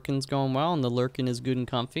the working's going well and the lurking is good and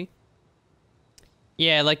comfy.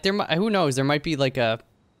 Yeah, like there might, who knows, there might be like a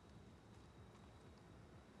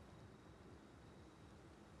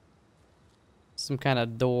some kind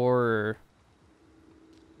of door or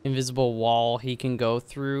invisible wall he can go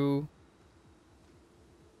through.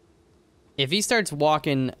 If he starts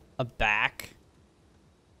walking back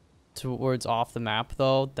towards off the map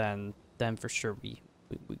though, then for sure we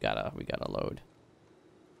gotta load.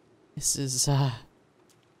 This is I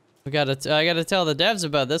gotta tell the devs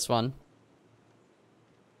about this one.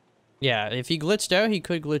 Yeah, if he glitched out, he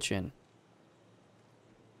could glitch in.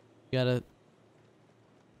 You gotta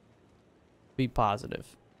be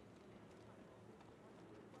positive.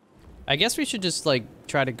 I guess we should just like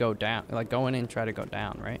try to go down, like go in and try to go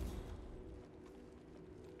down, right?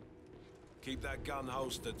 Keep that gun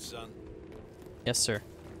holstered, son. Yes, sir.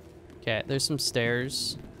 Okay, there's some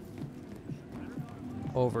stairs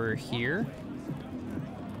over here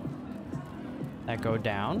that go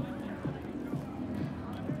down.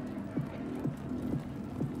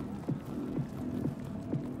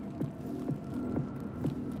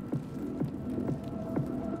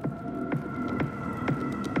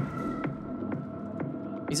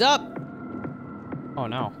 He's up! Oh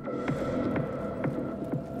no.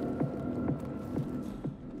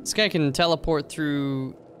 This guy can teleport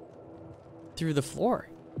through the floor.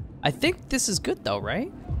 I think this is good though,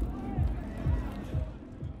 right?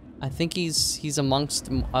 I think he's amongst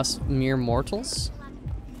us mere mortals.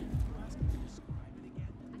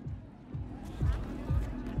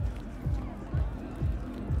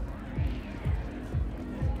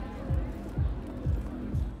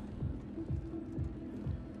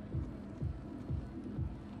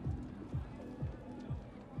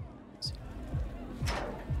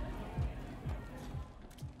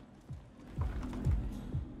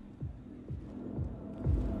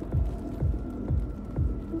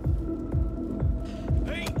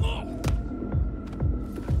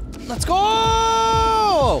 Let's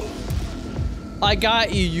go! I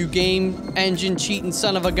got you, you game engine cheating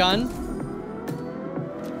son of a gun.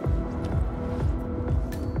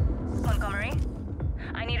 Montgomery,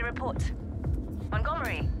 I need a report.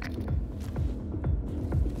 Montgomery.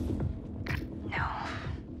 No,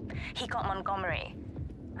 he got Montgomery.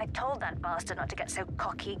 I told that bastard not to get so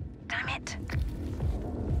cocky. Damn it.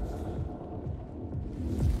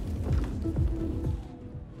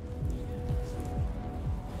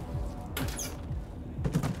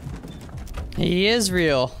 He is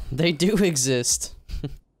real. They do exist.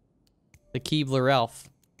 The Keebler elf.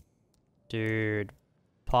 Dude.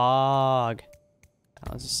 Pog.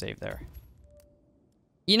 I'll just save there.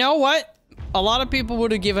 You know what? A lot of people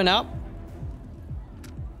would have given up.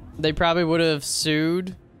 They probably would have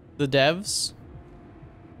sued the devs.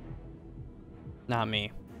 Not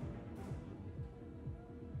me.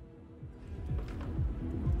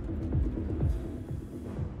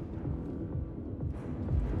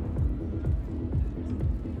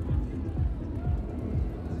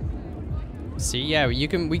 See, yeah, we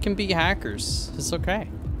can be hackers. It's okay.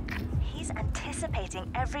 He's anticipating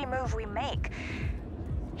every move we make.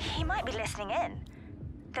 He might be listening in.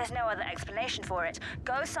 There's no other explanation for it.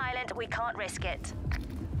 Go silent, we can't risk it.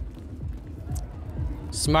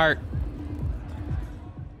 Smart.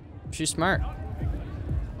 She's smart.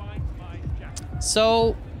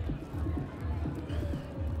 So,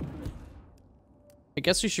 I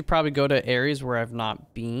guess we should probably go to areas where I've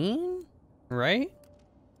not been, right?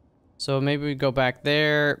 So maybe we go back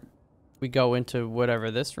there. We go into whatever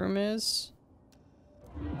this room is.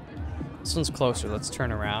 This one's closer. Let's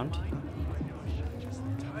turn around.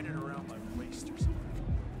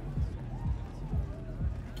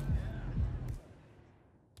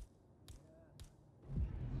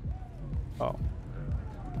 Oh.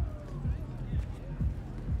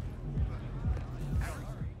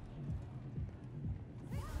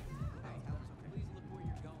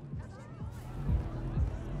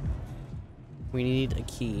 We need a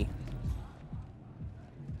key.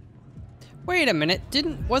 Wait a minute,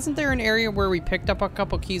 wasn't there an area where we picked up a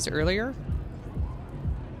couple keys earlier?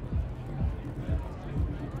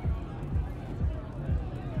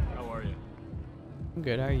 I'm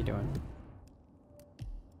good. How are you doing?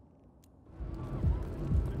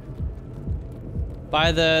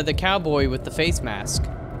 By the cowboy with the face mask.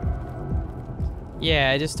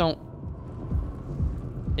 Yeah, I just don't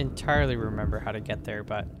entirely remember how to get there,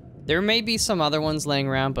 but there may be some other ones laying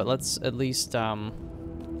around, but let's at least oh,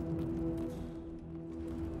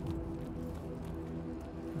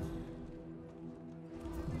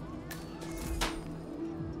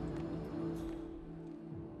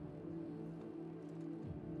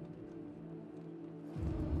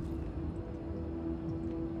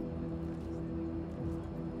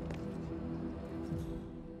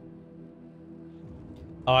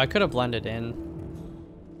 I could have blended in.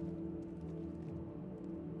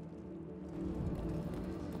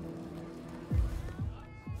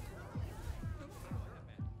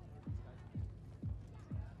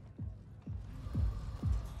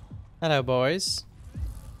 Hello, boys.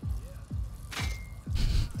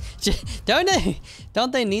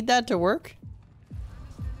 Don't they need that to work?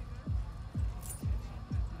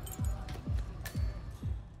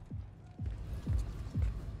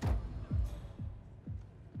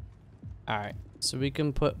 All right, so we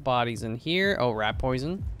can put bodies in here. Oh, rat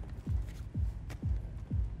poison.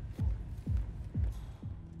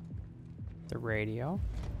 The radio.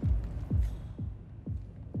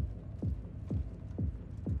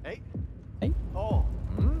 Hey. Hey. Oh.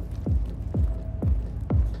 Hmm?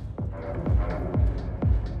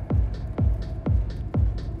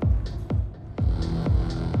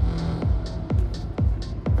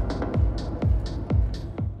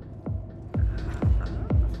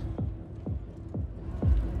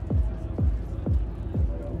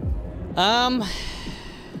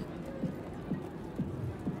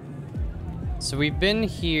 So we've been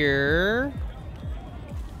here.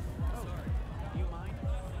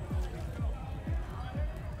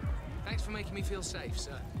 Thanks for making me feel safe,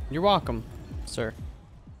 sir. You're welcome, sir.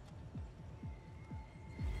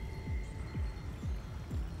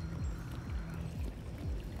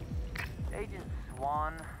 Agent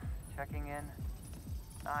Swan, checking in.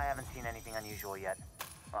 I haven't seen anything unusual yet.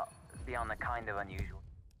 Well, beyond the kind of unusual.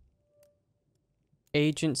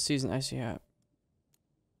 Agent Susan, I see how.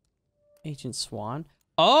 Agent Swan.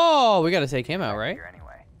 Oh, we gotta take him out, right?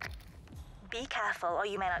 Anyway. Be careful, or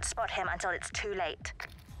you may not spot him until it's too late.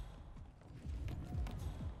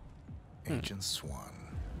 Agent Swan.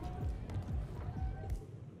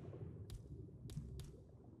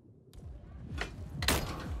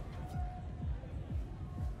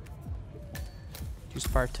 Juice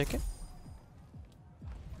bar ticket.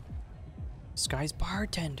 This guy's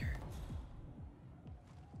bartender.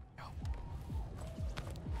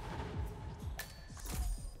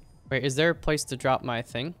 Wait, is there a place to drop my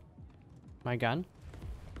thing? My gun?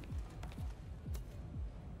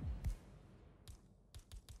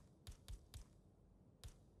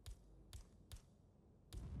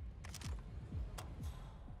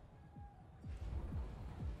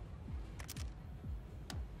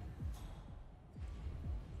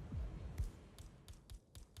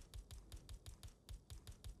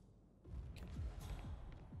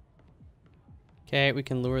 Okay, we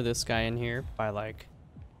can lure this guy in here by like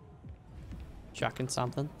chucking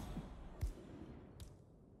something.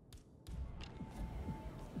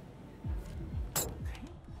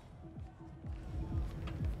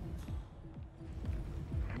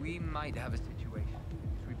 We might have a situation.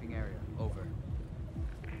 Sweeping area. Over.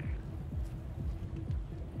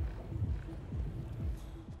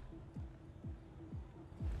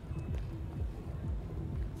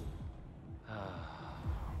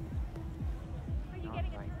 Not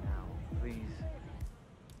right now, please.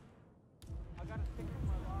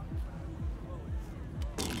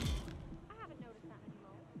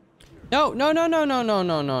 No, no, no, no, no, no,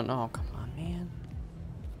 no, no, no. Come on, man.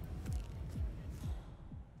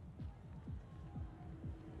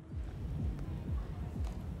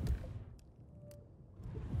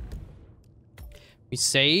 We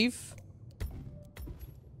save.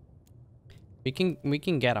 We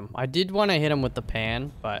can get him. I did want to hit him with the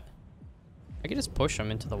pan, but I could just push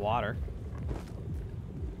him into the water.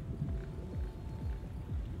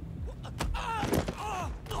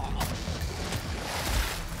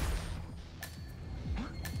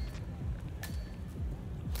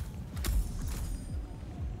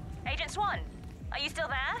 Agent Swan, are you still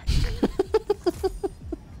there?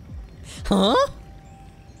 Huh?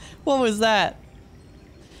 What was that?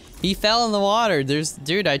 He fell in the water.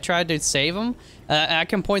 Dude, I tried to save him. I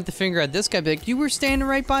can point the finger at this guy, be like, you were standing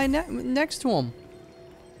right by next to him.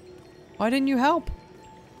 Why didn't you help?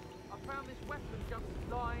 I found this weapon just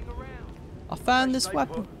lying around. I found this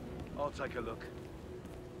weapon. I'll take a look.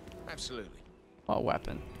 Absolutely. What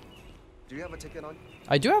weapon? Do you have a ticket on?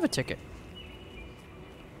 I do have a ticket.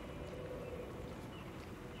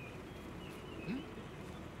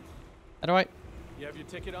 How do I? You have your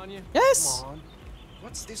ticket on you? Yes! Come on.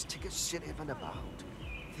 What's this ticket shit even about?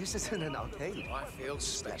 This isn't an arcade. I feel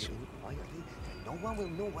special. Quietly, and no one will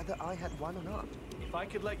know whether I had one or not. If I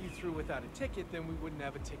could let you through without a ticket, then we wouldn't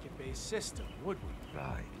have a ticket-based system, would we?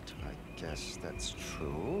 Right. I guess that's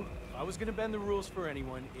true. If I was gonna bend the rules for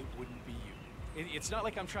anyone, it wouldn't be you. It's not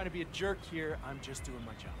like I'm trying to be a jerk here. I'm just doing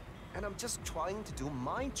my job. And I'm just trying to do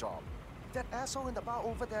my job. That asshole in the bar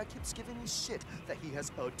over there keeps giving me shit that he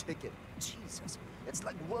has a ticket. Jesus. It's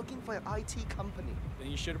like working for an IT company. Then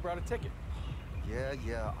you should have brought a ticket. Yeah, I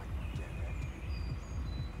get it.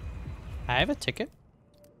 I have a ticket.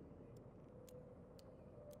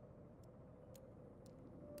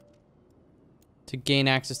 To gain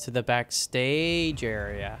access to the backstage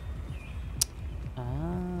area. Ah.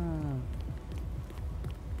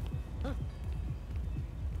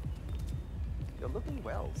 You're looking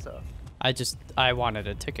well, sir. I wanted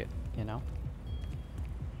a ticket, you know?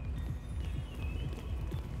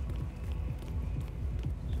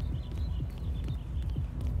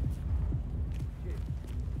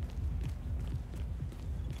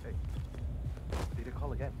 Hey, did you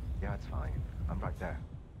call again? Yeah, it's fine. I'm right there.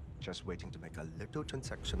 Just waiting to make a little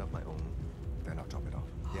transaction of my own, then I'll drop it off.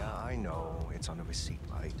 Yeah, I know. It's on the receipt,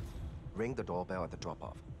 right? Ring the doorbell at the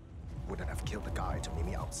drop-off. Wouldn't have killed the guy to meet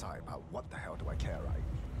me outside, but what the hell do I care, right?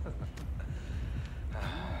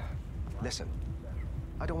 Listen,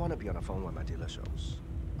 I don't want to be on the phone when my dealer shows.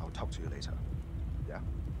 I'll talk to you later. Yeah?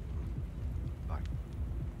 Bye.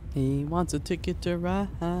 He wants a ticket to ride.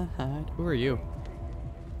 Who are you?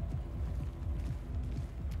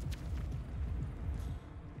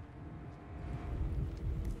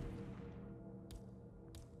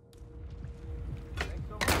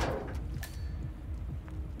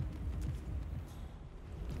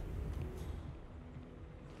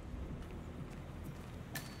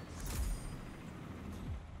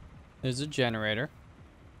 There's a generator.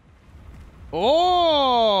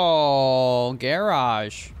 Oh,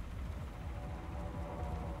 garage.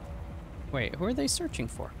 Wait, who are they searching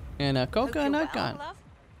for? And a coconut gun.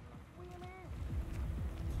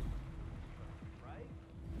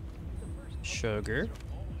 Sugar.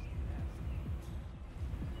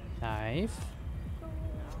 Knife.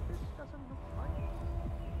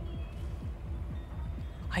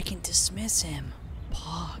 I can dismiss him.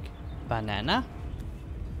 Pog. Banana.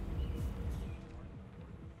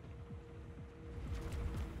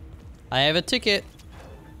 I have a ticket.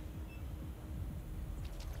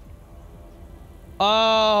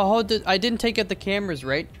 Oh, I didn't take out the cameras,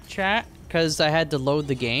 right, chat? Because I had to load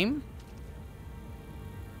the game.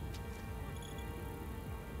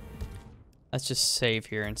 Let's just save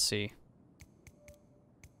here and see.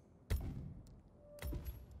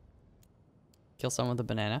 Kill someone with a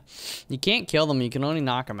banana. You can't kill them, you can only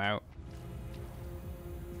knock them out.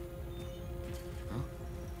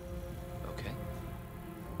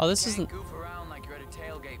 Oh, this isn't. Goof around like you're at a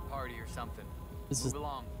tailgate party or something. This Move is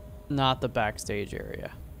along. not the backstage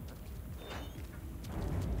area.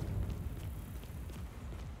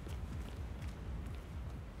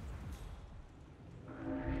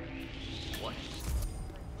 What?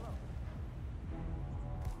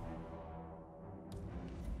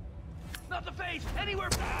 Not the face! Anywhere!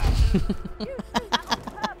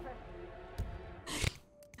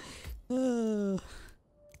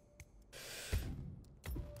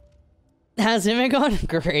 Has him gone?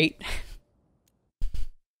 Great.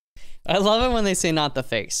 I love it when they say not the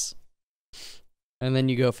face. And then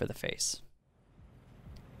you go for the face.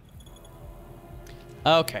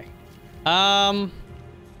 Okay. I'm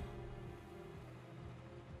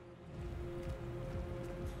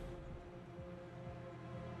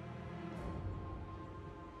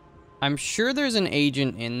sure there's an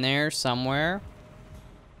agent in there somewhere.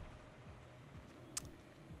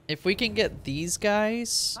 If we can get these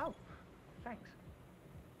guys. Oh, thanks.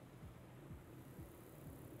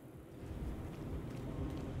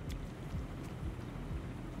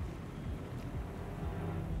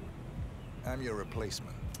 I'm your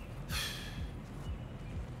replacement.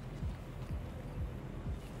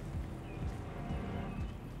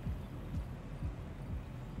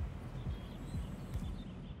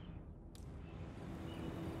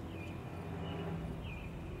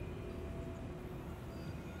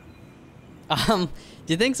 Do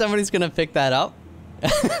you think somebody's gonna pick that up?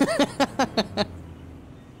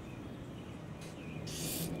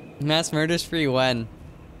 Mass murders free when?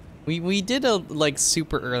 We did a like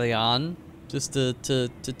super early on just to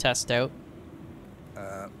test out.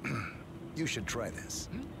 You should try this.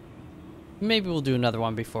 Maybe we'll do another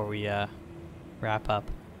one before we wrap up.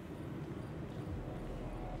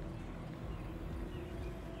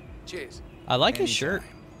 Cheers. I like his shirt.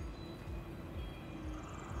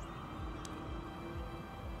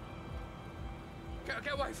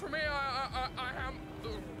 Get away from me! I am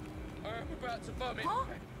about to vomit.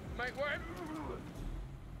 Make way.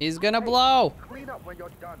 He's gonna blow. Clean up when you're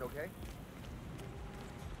done, okay?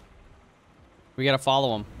 We gotta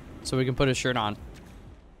follow him so we can put his shirt on.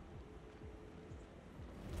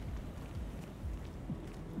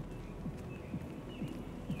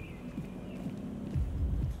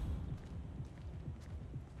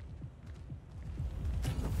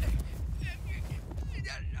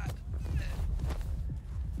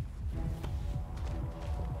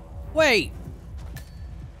 Wait.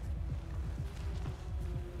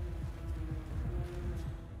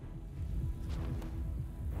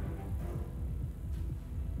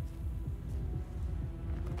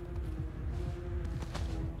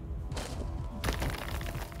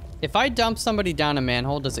 If I dump somebody down a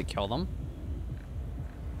manhole, does it kill them?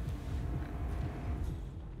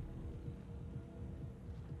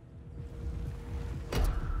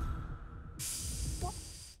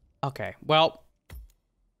 Okay, well,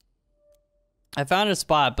 I found a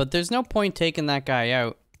spot, but there's no point taking that guy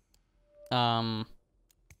out.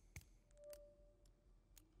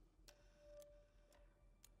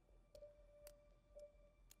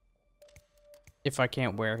 If I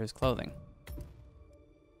can't wear his clothing.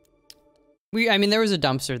 I mean, there was a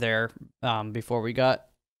dumpster there before we got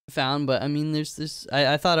found, but I mean, there's this.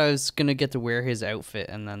 I thought I was gonna get to wear his outfit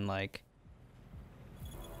and then, like,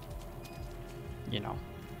 you know,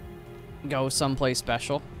 go someplace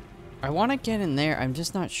special. I want to get in there. I'm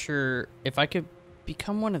just not sure if I could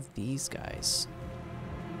become one of these guys.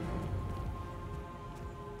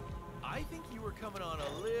 I think you were coming on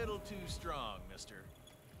a little too strong, mister.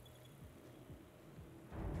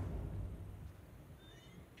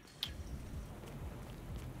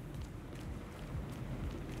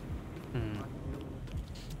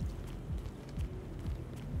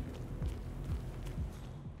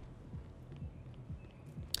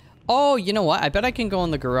 Oh, you know what? I bet I can go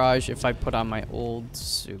in the garage if I put on my old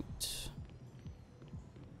suit.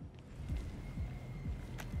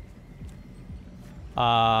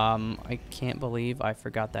 I can't believe I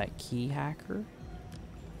forgot that key hacker.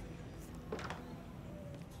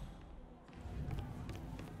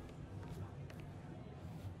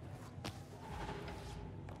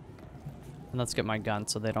 And let's get my gun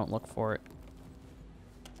so they don't look for it.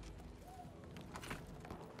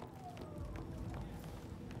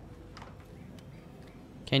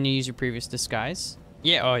 Can you use your previous disguise?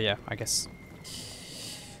 Yeah, oh yeah, I guess.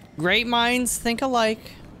 Great minds think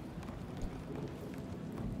alike.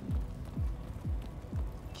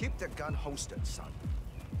 Keep the gun holstered, son.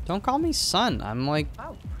 Don't call me son. I'm like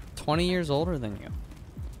 20 years older than you.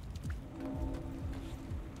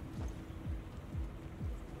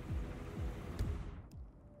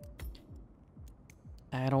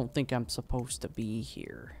 I don't think I'm supposed to be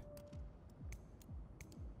here.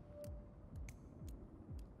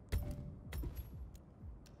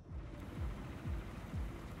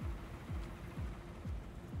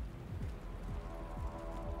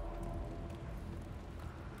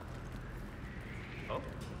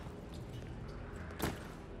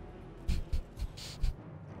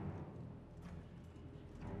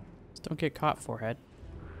 Don't get caught, forehead.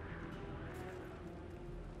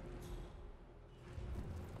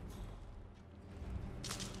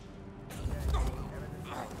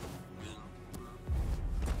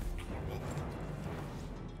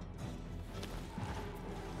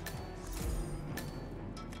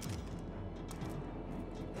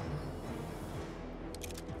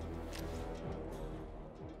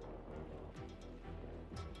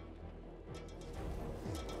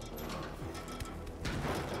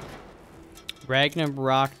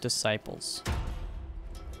 Ragnarok disciples.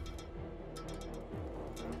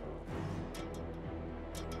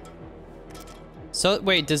 So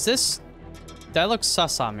wait, does this? That looks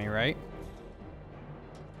sus on me, right?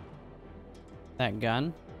 That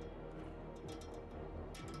gun.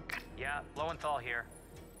 Yeah, Lowenthal here.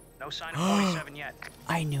 No sign of 47 yet.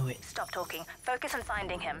 I knew it. Stop talking. Focus on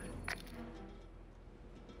finding him.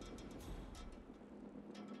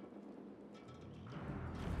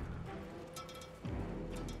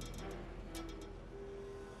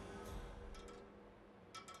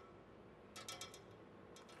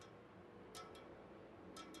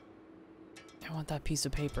 I want that piece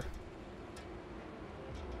of paper.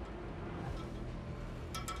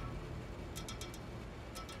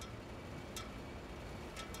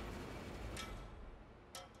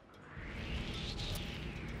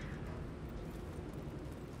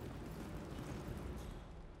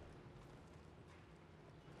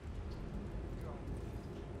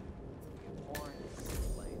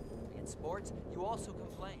 sports, you also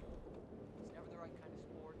complain. It's never the right kind of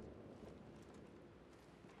sport.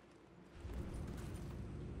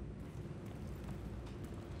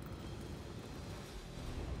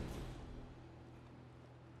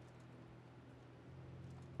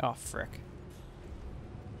 Oh, frick.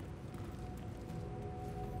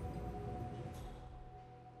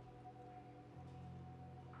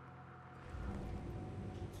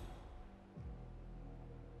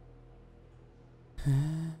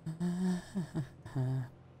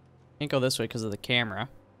 Can't go this way because of the camera.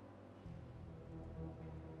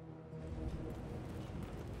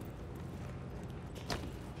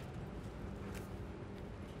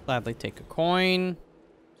 Gladly take a coin.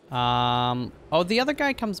 Oh, the other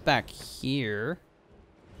guy comes back here.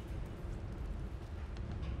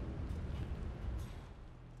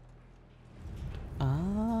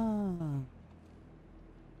 Ah.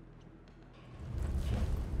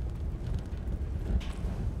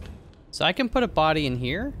 So I can put a body in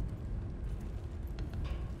here?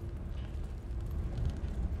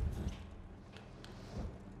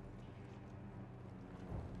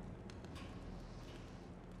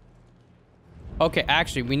 Okay,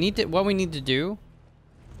 actually, what we need to do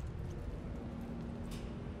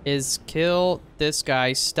is kill this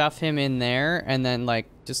guy, stuff him in there, and then, like,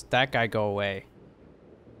 just that guy go away.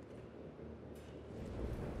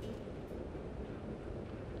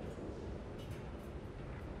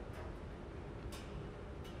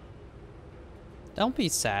 Don't be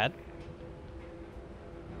sad.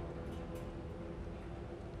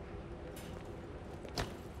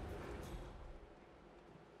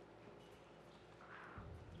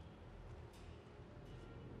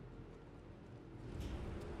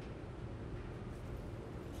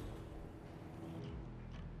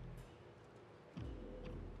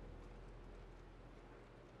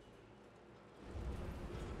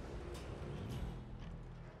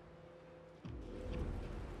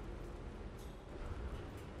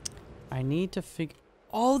 I need to figure...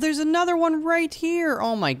 Oh, there's another one right here.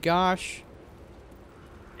 Oh my gosh.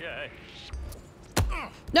 Yeah.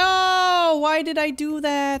 No! Why did I do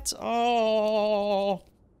that? Oh.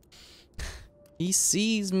 He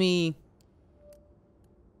sees me.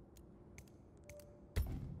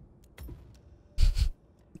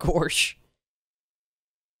 Gorsh.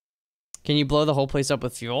 Can you blow the whole place up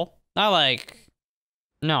with fuel? Not like...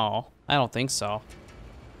 No, I don't think so.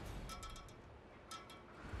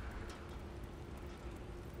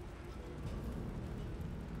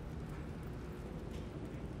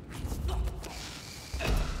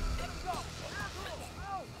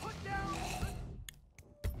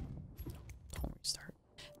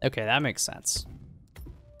 Okay, that makes sense.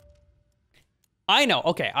 I know.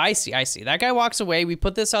 Okay, I see. That guy walks away. We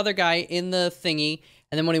put this other guy in the thingy.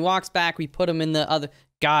 And then when he walks back, we put him in the other...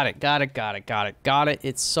 Got it.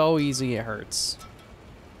 It's so easy, it hurts.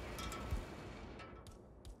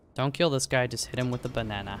 Don't kill this guy. Just hit him with the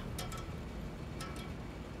banana.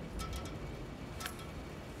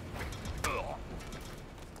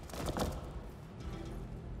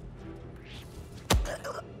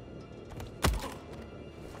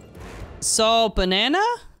 So, banana?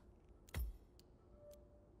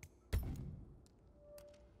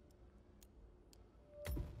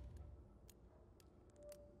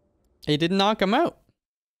 He didn't knock him out.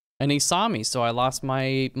 And he saw me, so I lost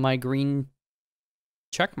my green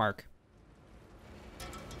check mark.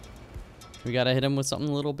 We gotta hit him with something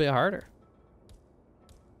a little bit harder.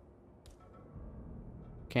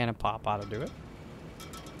 Cannon pop ought to do it.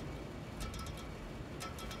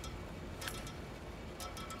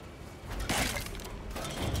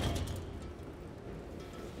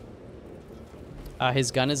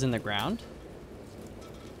 His gun is in the ground.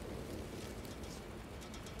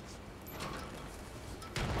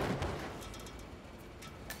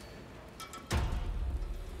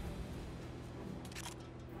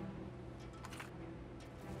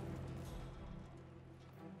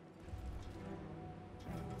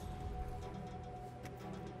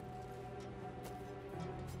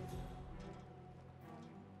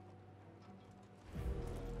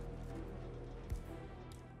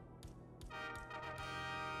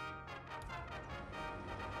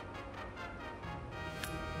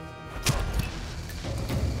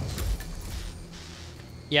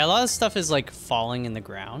 Yeah, a lot of stuff is like falling in the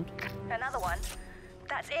ground. Another one.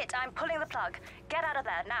 That's it. I'm pulling the plug. Get out of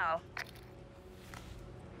there now.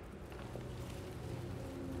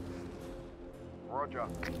 Roger.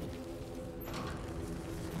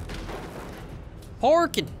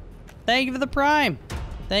 Porkin! Thank you for the prime.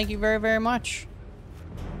 Thank you very, very much.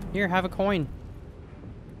 Here, have a coin.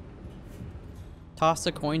 Toss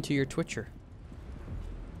a coin to your Twitcher.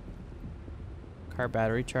 Car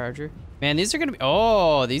battery charger. Man, these are gonna be,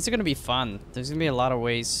 oh, these are gonna be fun. There's gonna be a lot of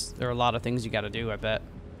ways, there are a lot of things you gotta do, I bet.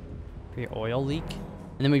 Maybe oil leak.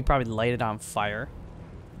 And then we'd probably light it on fire.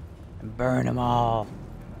 And burn them all.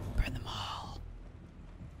 Burn them all.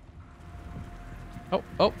 Oh,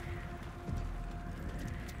 oh.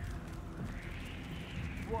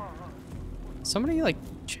 Somebody like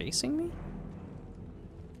chasing me?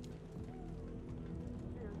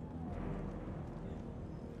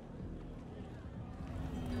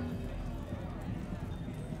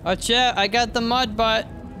 Oh shit, I got the mud butt.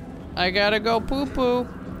 I gotta go poo poo.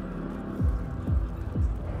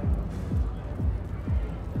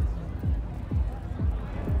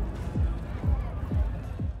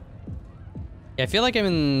 Yeah, I feel like I'm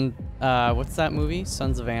in, what's that movie?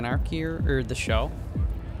 Sons of Anarchy or the show?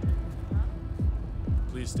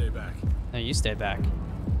 Please stay back. No, you stay back.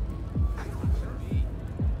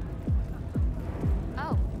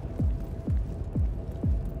 Oh.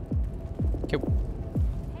 Okay.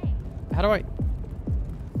 How do I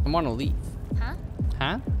want to leave. Huh?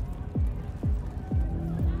 Huh?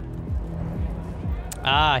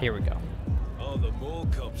 Ah, here we go. Oh, the mall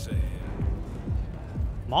cops are here.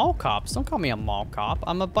 Mall cops? Don't call me a mall cop.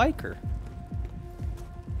 I'm a biker.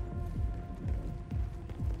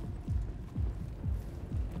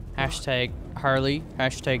 Hashtag Harley.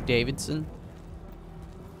 Hashtag Davidson.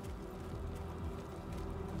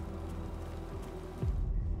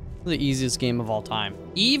 The easiest game of all time.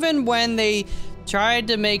 Even when they tried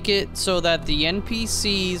to make it so that the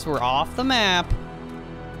NPCs were off the map.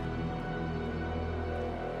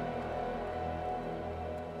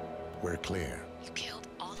 We're clear.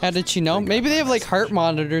 How did she know? Maybe they have like heart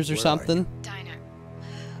monitors or something. Diner.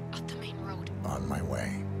 Up the main road. On my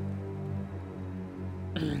way.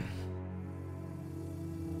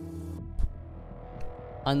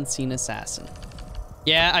 Unseen assassin.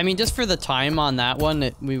 Yeah, I mean, just for the time on that one,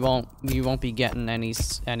 we won't be getting any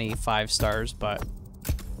 5 stars, but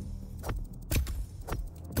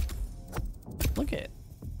look at it.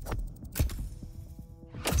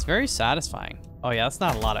 It's very satisfying. Oh yeah, that's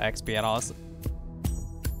not a lot of XP at all. It's...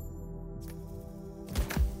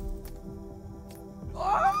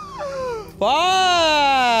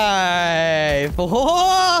 5! Whoa!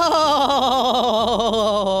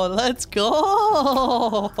 Let's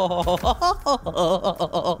go!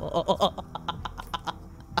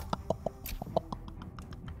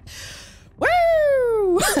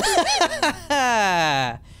 Woo!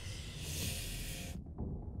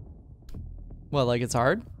 What, like it's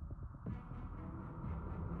hard?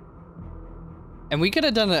 And we could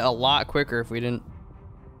have done it a lot quicker if we didn't.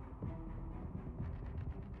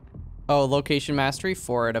 Oh, location mastery,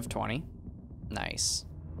 4 out of 20. Nice.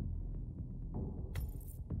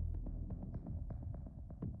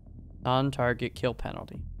 On-target kill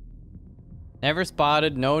penalty. Never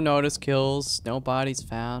spotted, no notice kills, no bodies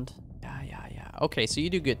found. Yeah. Okay, so you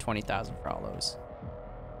do get 20,000 for all those.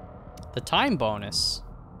 The time bonus.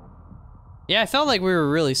 Yeah, I felt like we were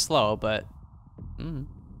really slow, but...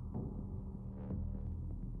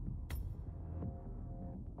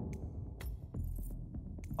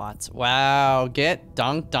 Bots. Wow, get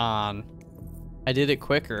dunked on. I did it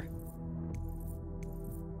quicker.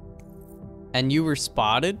 And you were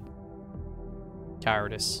spotted?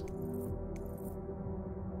 Cowardice.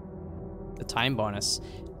 The time bonus.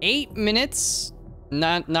 8 minutes,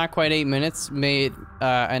 not quite 8 minutes, made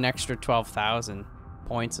an extra 12,000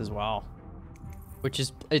 points as well. Which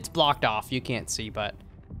is, it's blocked off, you can't see, but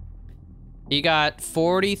you got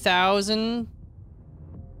 40,000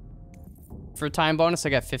 for time bonus. I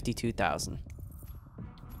got 52,000.